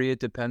to a degree, it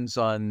depends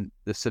on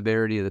the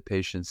severity of the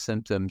patient's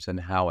symptoms and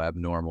how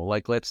abnormal.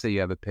 Like, let's say you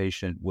have a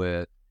patient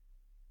with,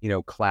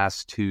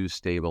 class 2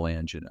 stable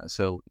angina.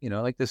 So,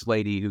 like this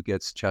lady who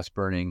gets chest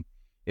burning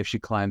if she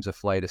climbs a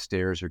flight of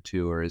stairs or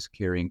two or is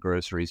carrying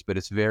groceries, but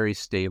it's very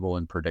stable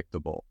and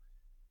predictable.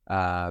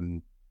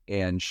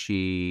 And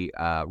she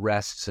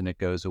rests and it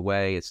goes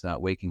away. It's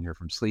not waking her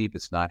from sleep.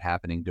 It's not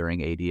happening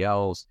during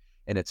ADLs,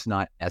 and it's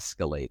not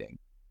escalating.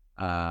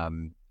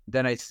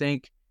 Then I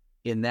think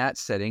in that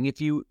setting,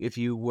 if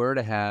you were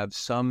to have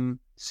some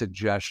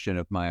suggestion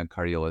of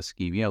myocardial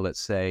ischemia,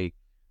 let's say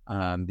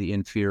the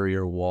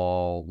inferior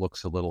wall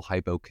looks a little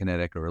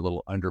hypokinetic or a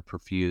little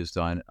underperfused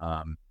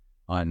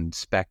on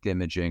SPECT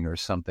imaging or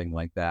something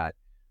like that,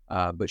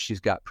 but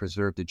she's got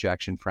preserved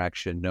ejection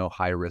fraction, no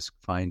high risk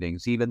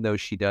findings, even though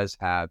she does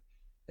have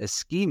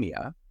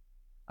ischemia,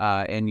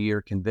 and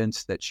you're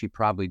convinced that she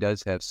probably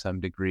does have some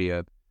degree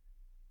of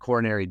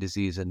coronary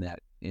disease in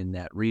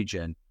that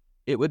region,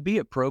 it would be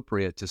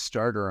appropriate to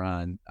start her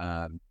on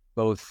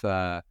both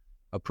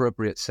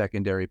appropriate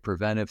secondary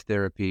preventive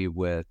therapy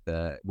with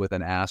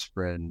an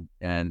aspirin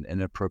and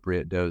an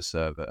appropriate dose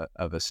of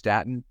a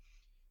statin,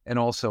 and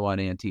also on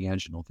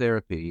anti-anginal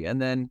therapy,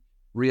 and then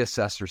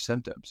reassess her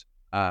symptoms.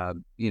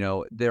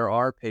 There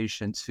are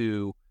patients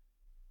who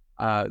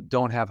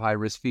don't have high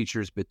risk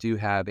features, but do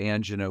have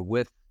angina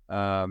with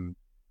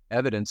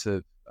evidence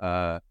of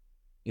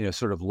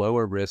sort of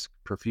lower risk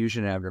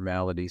perfusion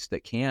abnormalities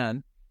that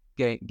can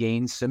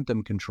gain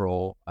symptom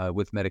control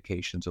with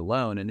medications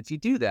alone. And if you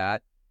do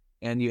that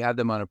and you have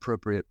them on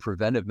appropriate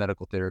preventive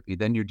medical therapy,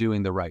 then you're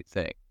doing the right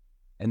thing.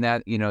 And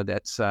that,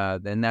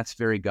 that's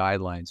very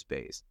guidelines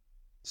based.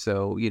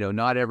 So,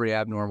 not every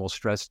abnormal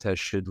stress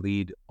test should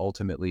lead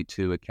ultimately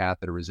to a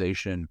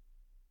catheterization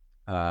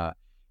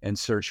and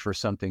search for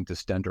something to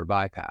stent or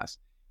bypass.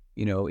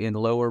 In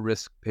lower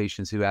risk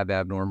patients who have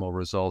abnormal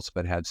results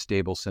but have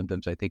stable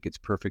symptoms, I think it's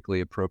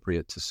perfectly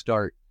appropriate to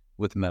start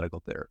with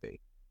medical therapy.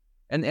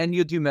 And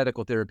you do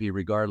medical therapy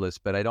regardless,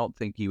 but I don't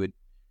think you would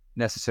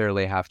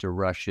necessarily have to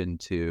rush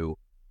into,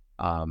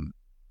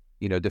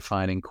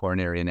 defining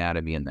coronary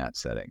anatomy in that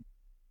setting.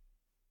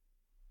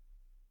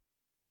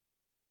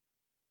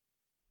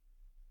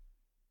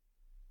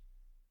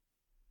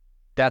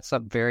 That's a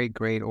very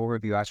great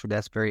overview. Actually,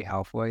 that's very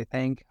helpful, I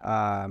think.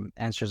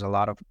 Answers a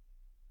lot of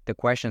the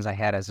questions I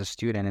had as a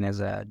student and as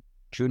a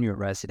junior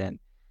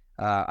resident.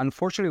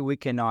 Unfortunately, we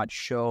cannot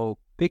show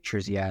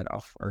pictures yet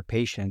of our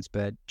patients,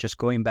 but just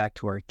going back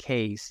to our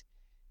case,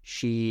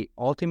 she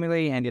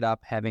ultimately ended up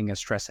having a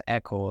stress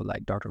echo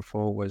like Dr.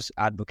 Faulx was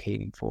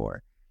advocating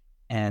for.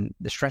 And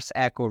the stress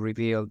echo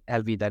revealed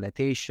LV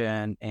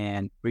dilatation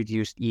and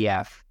reduced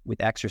EF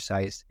with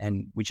exercise.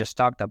 And we just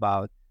talked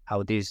about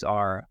how these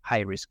are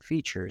high-risk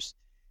features.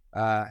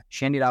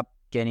 She ended up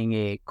getting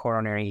a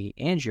coronary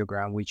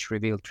angiogram, which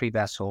revealed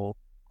 3-vessel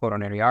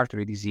coronary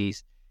artery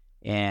disease,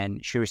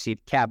 and she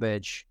received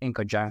CABG in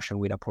conjunction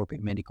with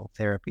appropriate medical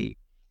therapy.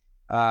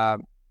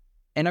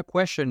 And a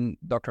question,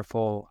 Dr.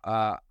 Faulx,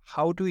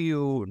 how do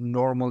you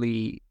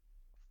normally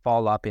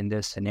follow up in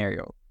this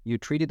scenario? You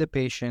treated the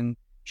patient,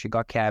 she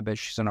got CABG,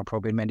 she's on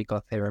appropriate medical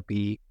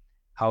therapy.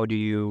 How do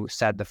you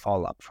set the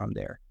follow-up from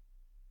there?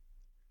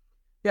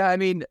 Yeah, I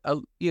mean,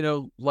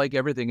 like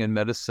everything in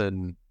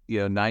medicine,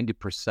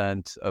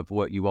 90% of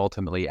what you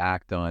ultimately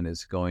act on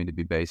is going to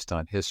be based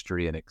on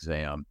history and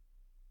exam.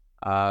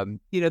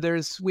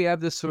 We have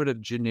this sort of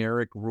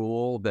generic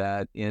rule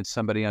that if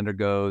somebody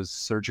undergoes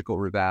surgical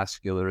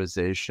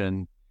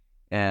revascularization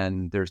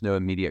and there's no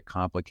immediate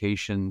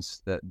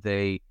complications, that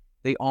they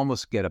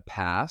almost get a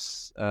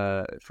pass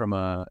from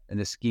an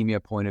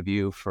ischemia point of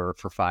view for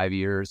 5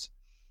 years.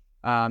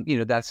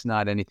 That's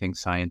not anything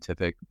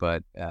scientific,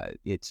 but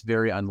it's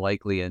very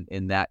unlikely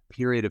in that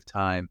period of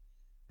time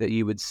that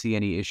you would see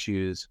any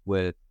issues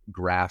with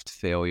graft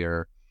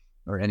failure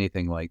or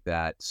anything like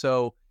that.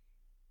 So,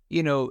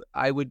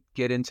 I would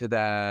get into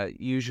that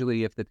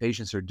usually if the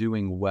patients are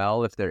doing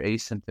well, if they're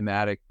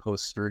asymptomatic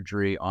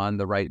post-surgery on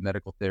the right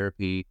medical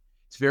therapy.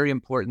 It's very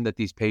important that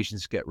these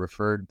patients get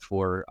referred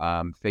for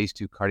phase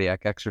 2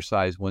 cardiac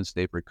exercise once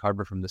they've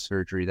recovered from the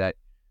surgery. That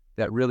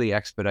really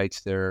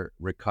expedites their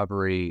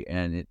recovery,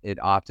 and it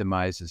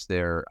optimizes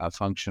their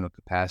functional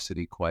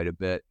capacity quite a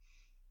bit.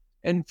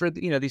 And for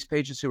these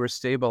patients who are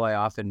stable, I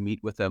often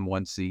meet with them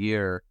once a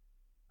year.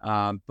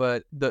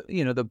 But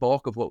the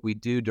bulk of what we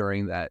do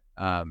during that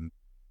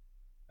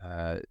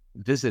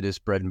visit is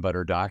bread and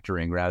butter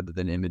doctoring rather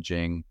than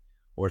imaging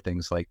or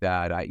things like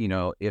that.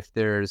 If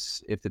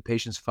the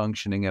patient's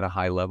functioning at a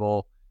high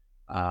level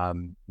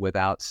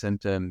without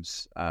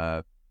symptoms,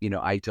 I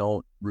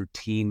don't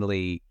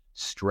routinely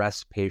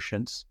stress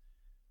patients,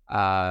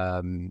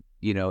 in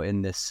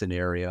this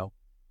scenario.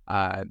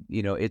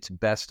 It's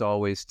best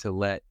always to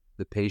let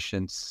the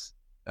patient's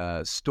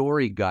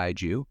story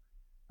guide you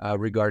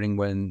regarding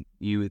when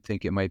you would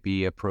think it might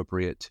be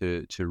appropriate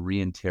to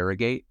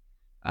reinterrogate,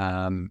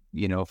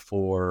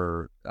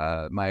 for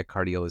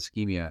myocardial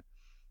ischemia.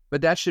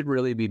 But that should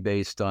really be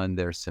based on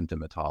their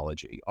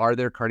symptomatology. Are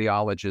there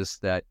cardiologists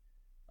that,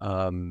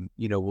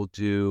 will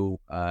do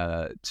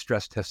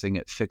stress testing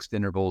at fixed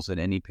intervals in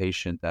any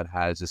patient that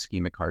has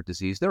ischemic heart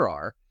disease? There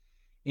are.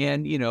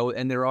 And,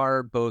 and there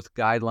are both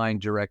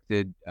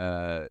guideline-directed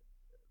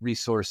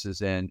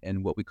resources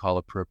and what we call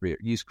appropriate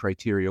use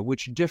criteria,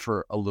 which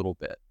differ a little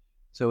bit.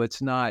 So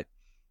it's not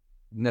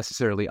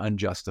necessarily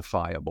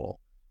unjustifiable.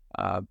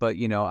 But,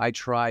 I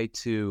try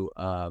to,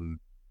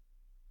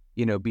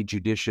 be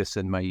judicious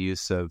in my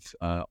use of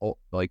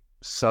like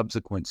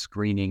subsequent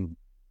screening,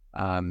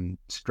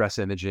 stress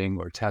imaging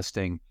or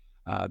testing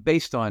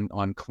based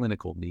on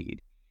clinical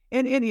need.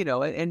 And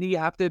you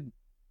have to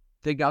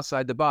think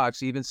outside the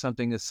box. Even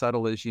something as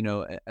subtle as,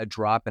 a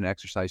drop in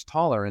exercise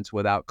tolerance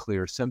without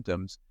clear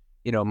symptoms,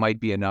 might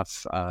be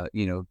enough,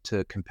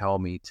 to compel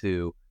me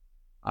to,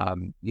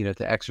 to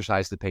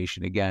exercise the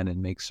patient again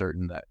and make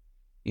certain that,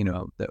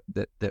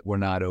 that we're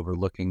not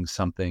overlooking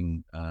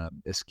something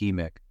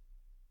ischemic.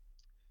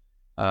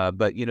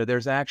 But,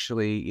 there's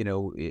actually,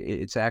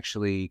 it's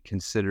actually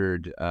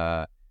considered,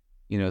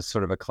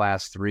 sort of a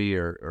class 3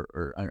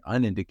 or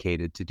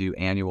unindicated to do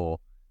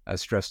annual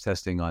stress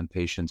testing on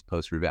patients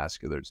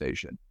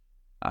post-revascularization.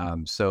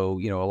 So,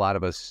 a lot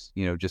of us,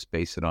 just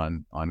base it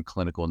on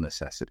clinical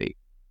necessity.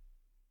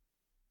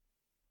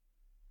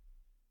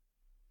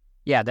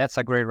 Yeah, that's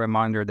a great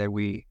reminder that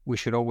we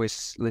should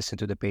always listen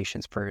to the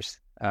patients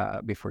first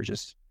before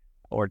just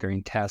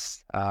ordering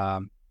tests.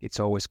 It's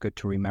always good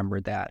to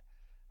remember that.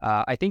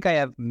 I think I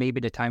have maybe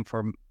the time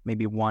for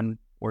maybe one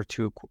or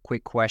two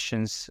quick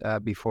questions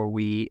before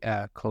we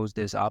close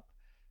this up.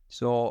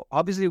 So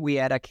obviously we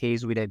had a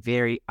case with a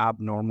very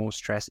abnormal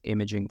stress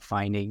imaging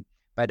finding,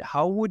 but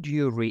how would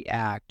you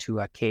react to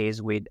a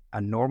case with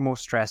a normal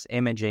stress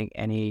imaging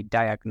and a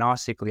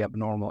diagnostically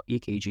abnormal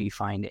EKG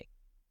finding?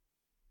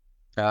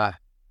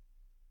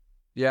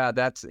 Yeah,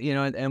 that's,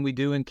 and we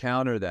do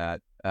encounter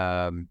that.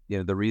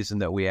 The reason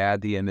that we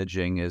add the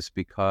imaging is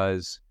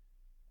because,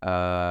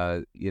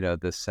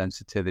 the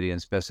sensitivity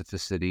and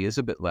specificity is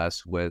a bit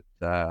less with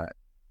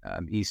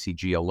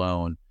ECG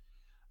alone.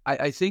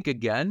 I think,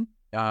 again,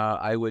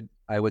 I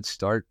would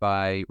start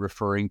by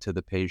referring to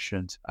the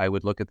patient. I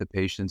would look at the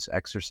patient's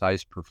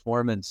exercise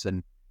performance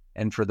and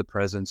for the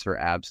presence or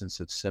absence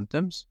of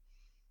symptoms.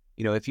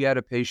 If you had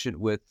a patient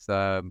with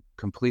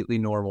completely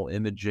normal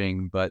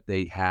imaging, but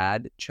they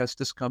had chest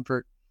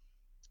discomfort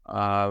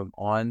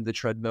on the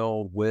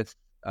treadmill with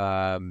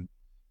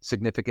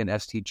significant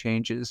ST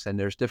changes, and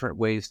there's different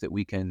ways that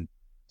we can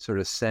sort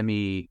of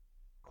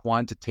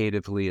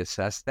semi-quantitatively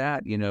assess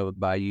that,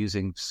 by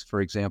using,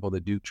 for example,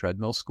 the Duke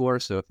treadmill score.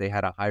 So if they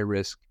had a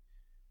high-risk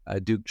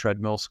Duke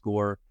treadmill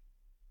score,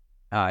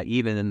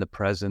 even in the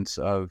presence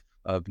of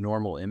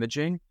normal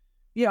imaging,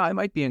 yeah, I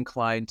might be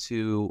inclined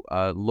to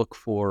look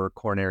for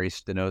coronary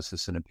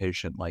stenosis in a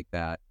patient like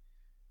that.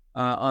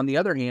 On the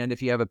other hand,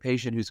 if you have a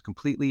patient who's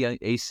completely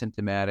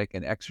asymptomatic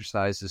and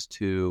exercises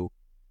to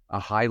a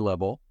high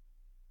level,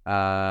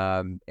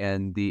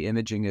 and the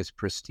imaging is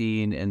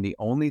pristine, and the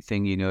only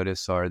thing you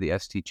notice are the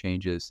ST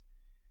changes,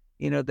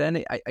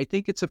 then I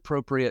think it's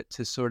appropriate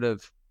to sort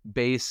of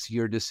base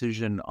your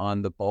decision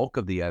on the bulk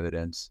of the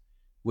evidence,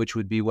 which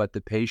would be what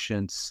the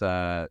patient's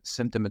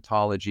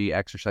symptomatology,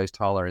 exercise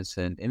tolerance,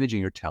 and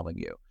imaging are telling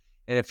you.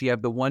 And if you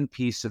have the one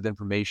piece of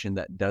information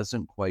that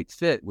doesn't quite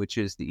fit, which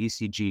is the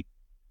ECG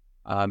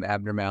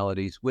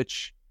abnormalities,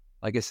 which,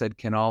 like I said,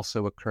 can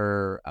also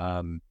occur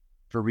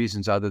for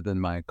reasons other than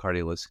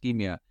myocardial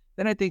ischemia,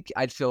 then I think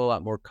I'd feel a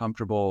lot more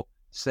comfortable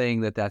saying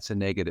that that's a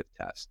negative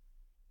test.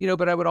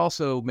 But I would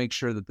also make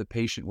sure that the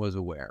patient was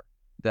aware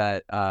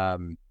that,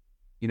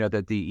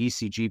 that the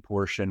ECG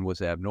portion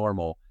was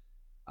abnormal,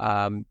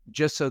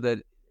 just so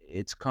that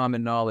it's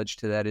common knowledge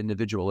to that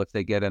individual, if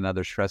they get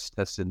another stress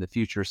test in the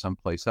future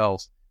someplace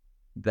else,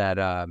 that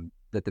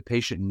that the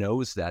patient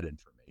knows that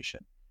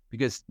information,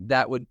 because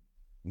that would,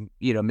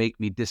 make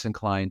me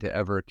disinclined to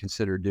ever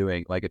consider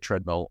doing like a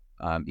treadmill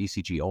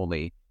ECG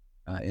only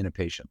in a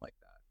patient like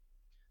that.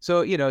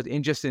 So,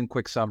 in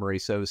quick summary,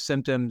 so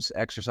symptoms,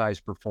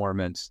 exercise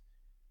performance,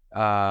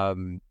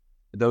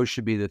 those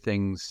should be the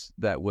things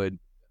that would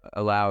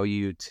allow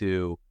you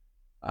to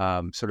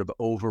sort of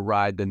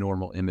override the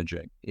normal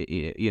imaging,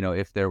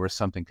 if there was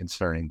something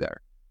concerning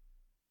there.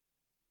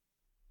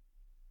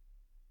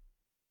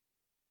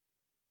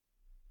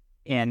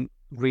 And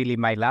really,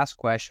 my last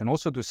question,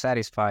 also to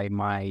satisfy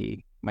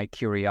my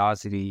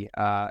curiosity,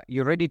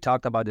 you already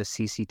talked about the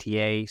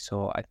CCTA,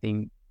 so I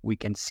think we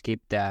can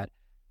skip that.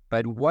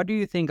 But what do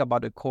you think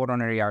about the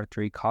coronary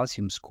artery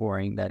calcium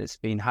scoring that has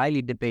been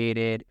highly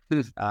debated?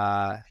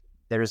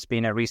 There's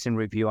been a recent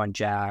review on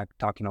JACC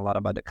talking a lot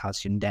about the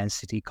calcium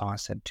density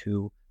concept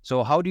too.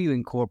 So how do you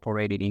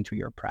incorporate it into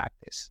your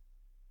practice?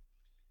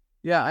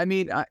 Yeah, I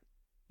mean,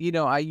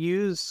 I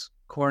use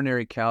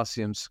coronary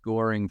calcium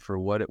scoring for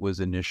what it was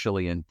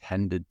initially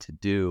intended to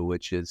do,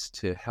 which is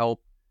to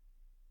help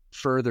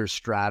further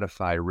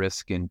stratify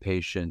risk in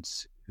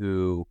patients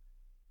who,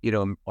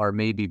 are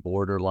maybe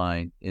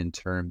borderline in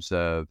terms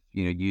of,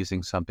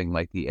 using something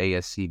like the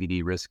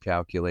ASCVD risk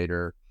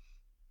calculator,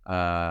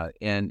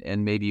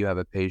 and maybe you have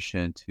a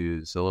patient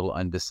who's a little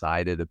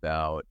undecided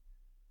about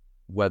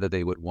whether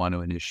they would want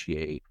to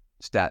initiate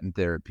statin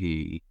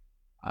therapy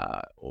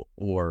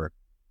or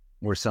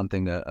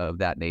something of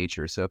that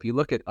nature. So if you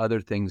look at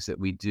other things that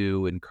we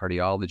do in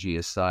cardiology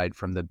aside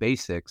from the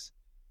basics,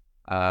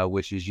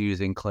 which is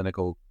using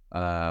clinical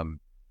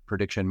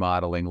prediction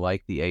modeling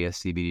like the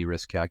ASCVD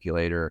risk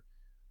calculator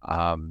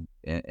and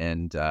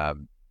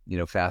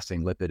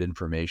fasting lipid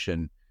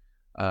information,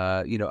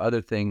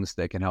 other things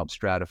that can help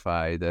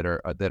stratify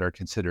that are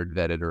considered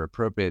vetted or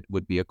appropriate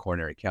would be a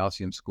coronary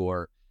calcium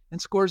score.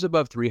 And scores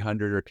above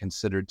 300 are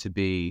considered to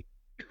be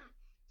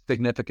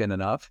significant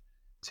enough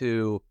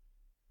to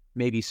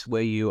maybe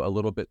sway you a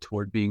little bit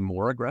toward being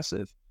more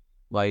aggressive,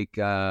 like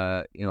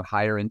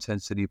higher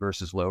intensity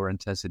versus lower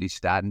intensity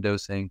statin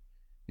dosing.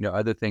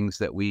 Other things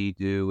that we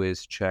do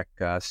is check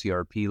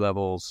CRP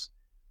levels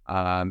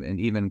and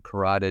even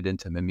carotid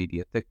intima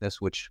media thickness,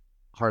 which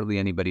hardly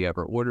anybody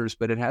ever orders,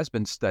 but it has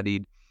been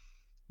studied,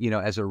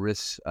 as a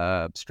risk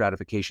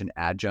stratification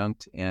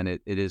adjunct, and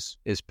it is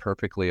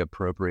perfectly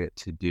appropriate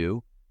to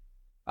do.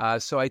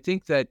 So I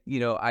think that,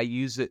 I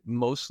use it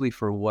mostly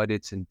for what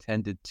it's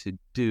intended to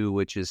do,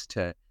 which is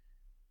to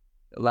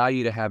allow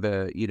you to have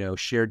a,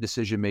 shared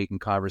decision-making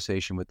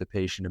conversation with the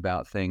patient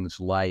about things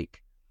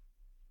like,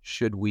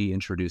 should we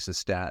introduce a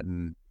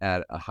statin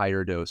at a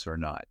higher dose or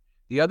not?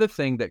 The other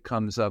thing that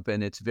comes up,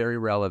 and it's very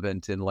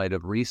relevant in light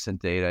of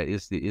recent data,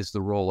 is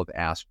the role of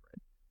aspirin.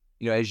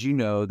 As you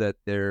know, that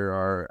there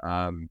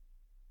are,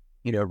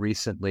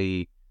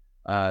 recently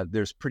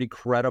there's pretty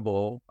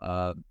credible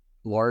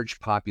large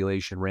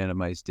population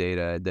randomized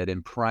data that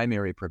in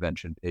primary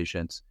prevention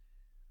patients,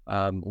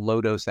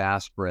 low-dose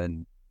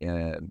aspirin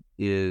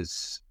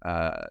is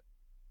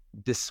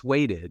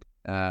dissuaded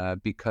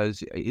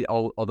because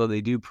although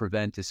they do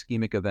prevent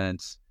ischemic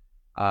events,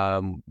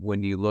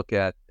 when you look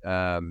at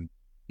a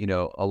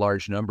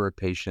large number of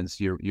patients,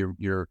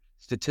 you're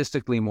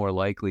statistically more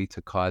likely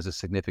to cause a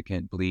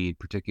significant bleed,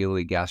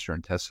 particularly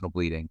gastrointestinal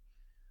bleeding,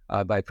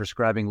 by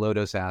prescribing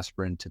low-dose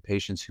aspirin to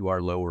patients who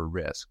are lower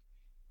risk,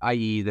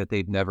 i.e. that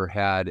they've never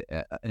had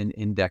an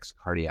index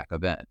cardiac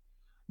event.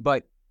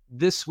 But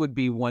this would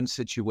be one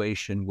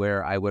situation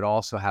where I would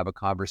also have a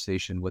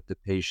conversation with the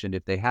patient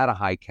if they had a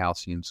high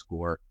calcium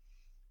score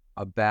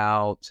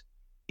about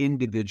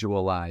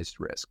individualized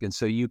risk. And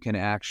so you can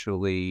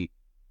actually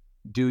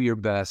do your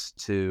best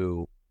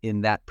to,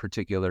 in that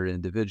particular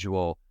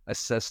individual,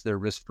 assess their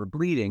risk for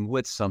bleeding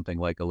with something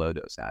like a low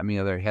dose. I mean,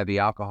 are they a heavy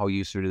alcohol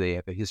user? Do they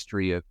have a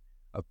history of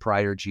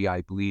prior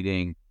GI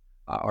bleeding?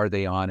 Are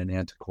they on an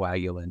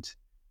anticoagulant?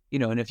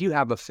 And if you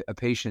have a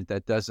patient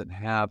that doesn't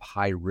have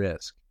high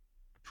risk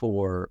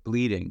for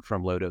bleeding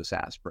from low dose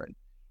aspirin,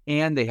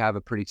 and they have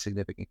a pretty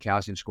significant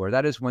calcium score,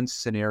 that is one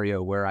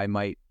scenario where I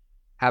might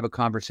have a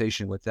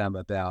conversation with them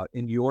about,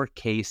 in your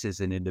case as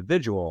an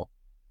individual,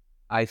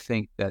 I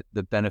think that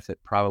the benefit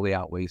probably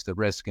outweighs the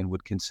risk and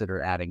would consider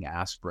adding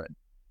aspirin.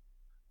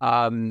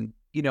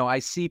 I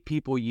see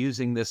people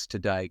using this to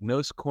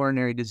diagnose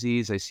coronary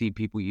disease. I see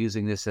people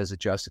using this as a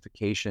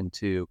justification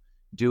to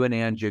do an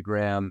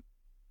angiogram.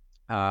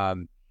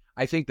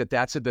 I think that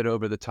that's a bit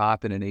over the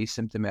top in an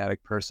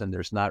asymptomatic person.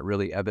 There's not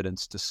really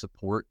evidence to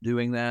support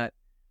doing that.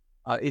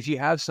 If you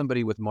have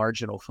somebody with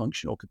marginal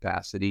functional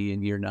capacity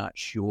and you're not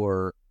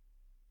sure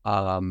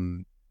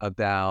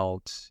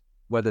about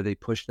whether they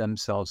push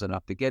themselves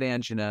enough to get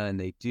angina and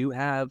they do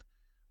have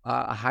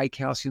a high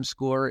calcium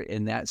score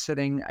in that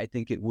setting, I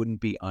think it wouldn't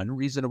be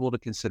unreasonable to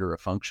consider a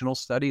functional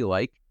study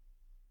like,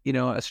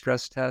 a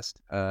stress test,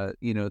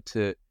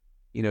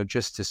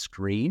 just to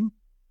screen,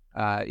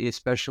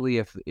 especially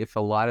if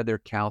a lot of their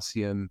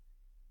calcium,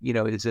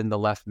 is in the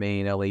left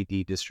main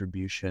LAD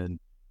distribution.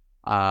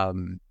 I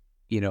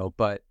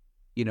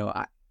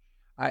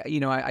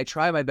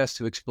try my best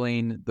to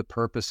explain the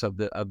purpose of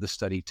the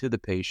study to the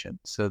patient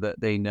so that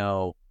they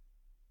know,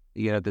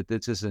 that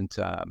this isn't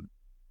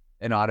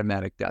an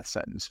automatic death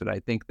sentence. But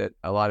I think that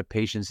a lot of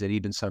patients and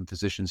even some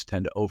physicians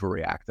tend to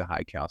overreact to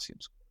high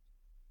calcium scores.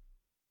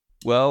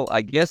 Well,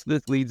 I guess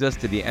this leads us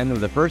to the end of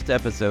the first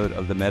episode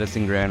of the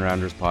Medicine Grand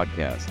Rounders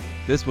podcast.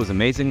 This was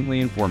amazingly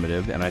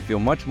informative, and I feel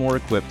much more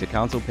equipped to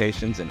counsel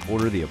patients and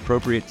order the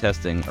appropriate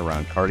testing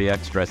around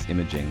cardiac stress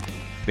imaging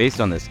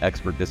based on this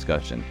expert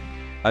discussion.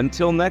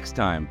 Until next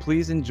time,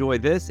 please enjoy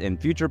this and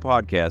future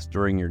podcasts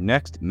during your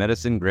next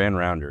Medicine Grand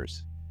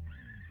Rounders.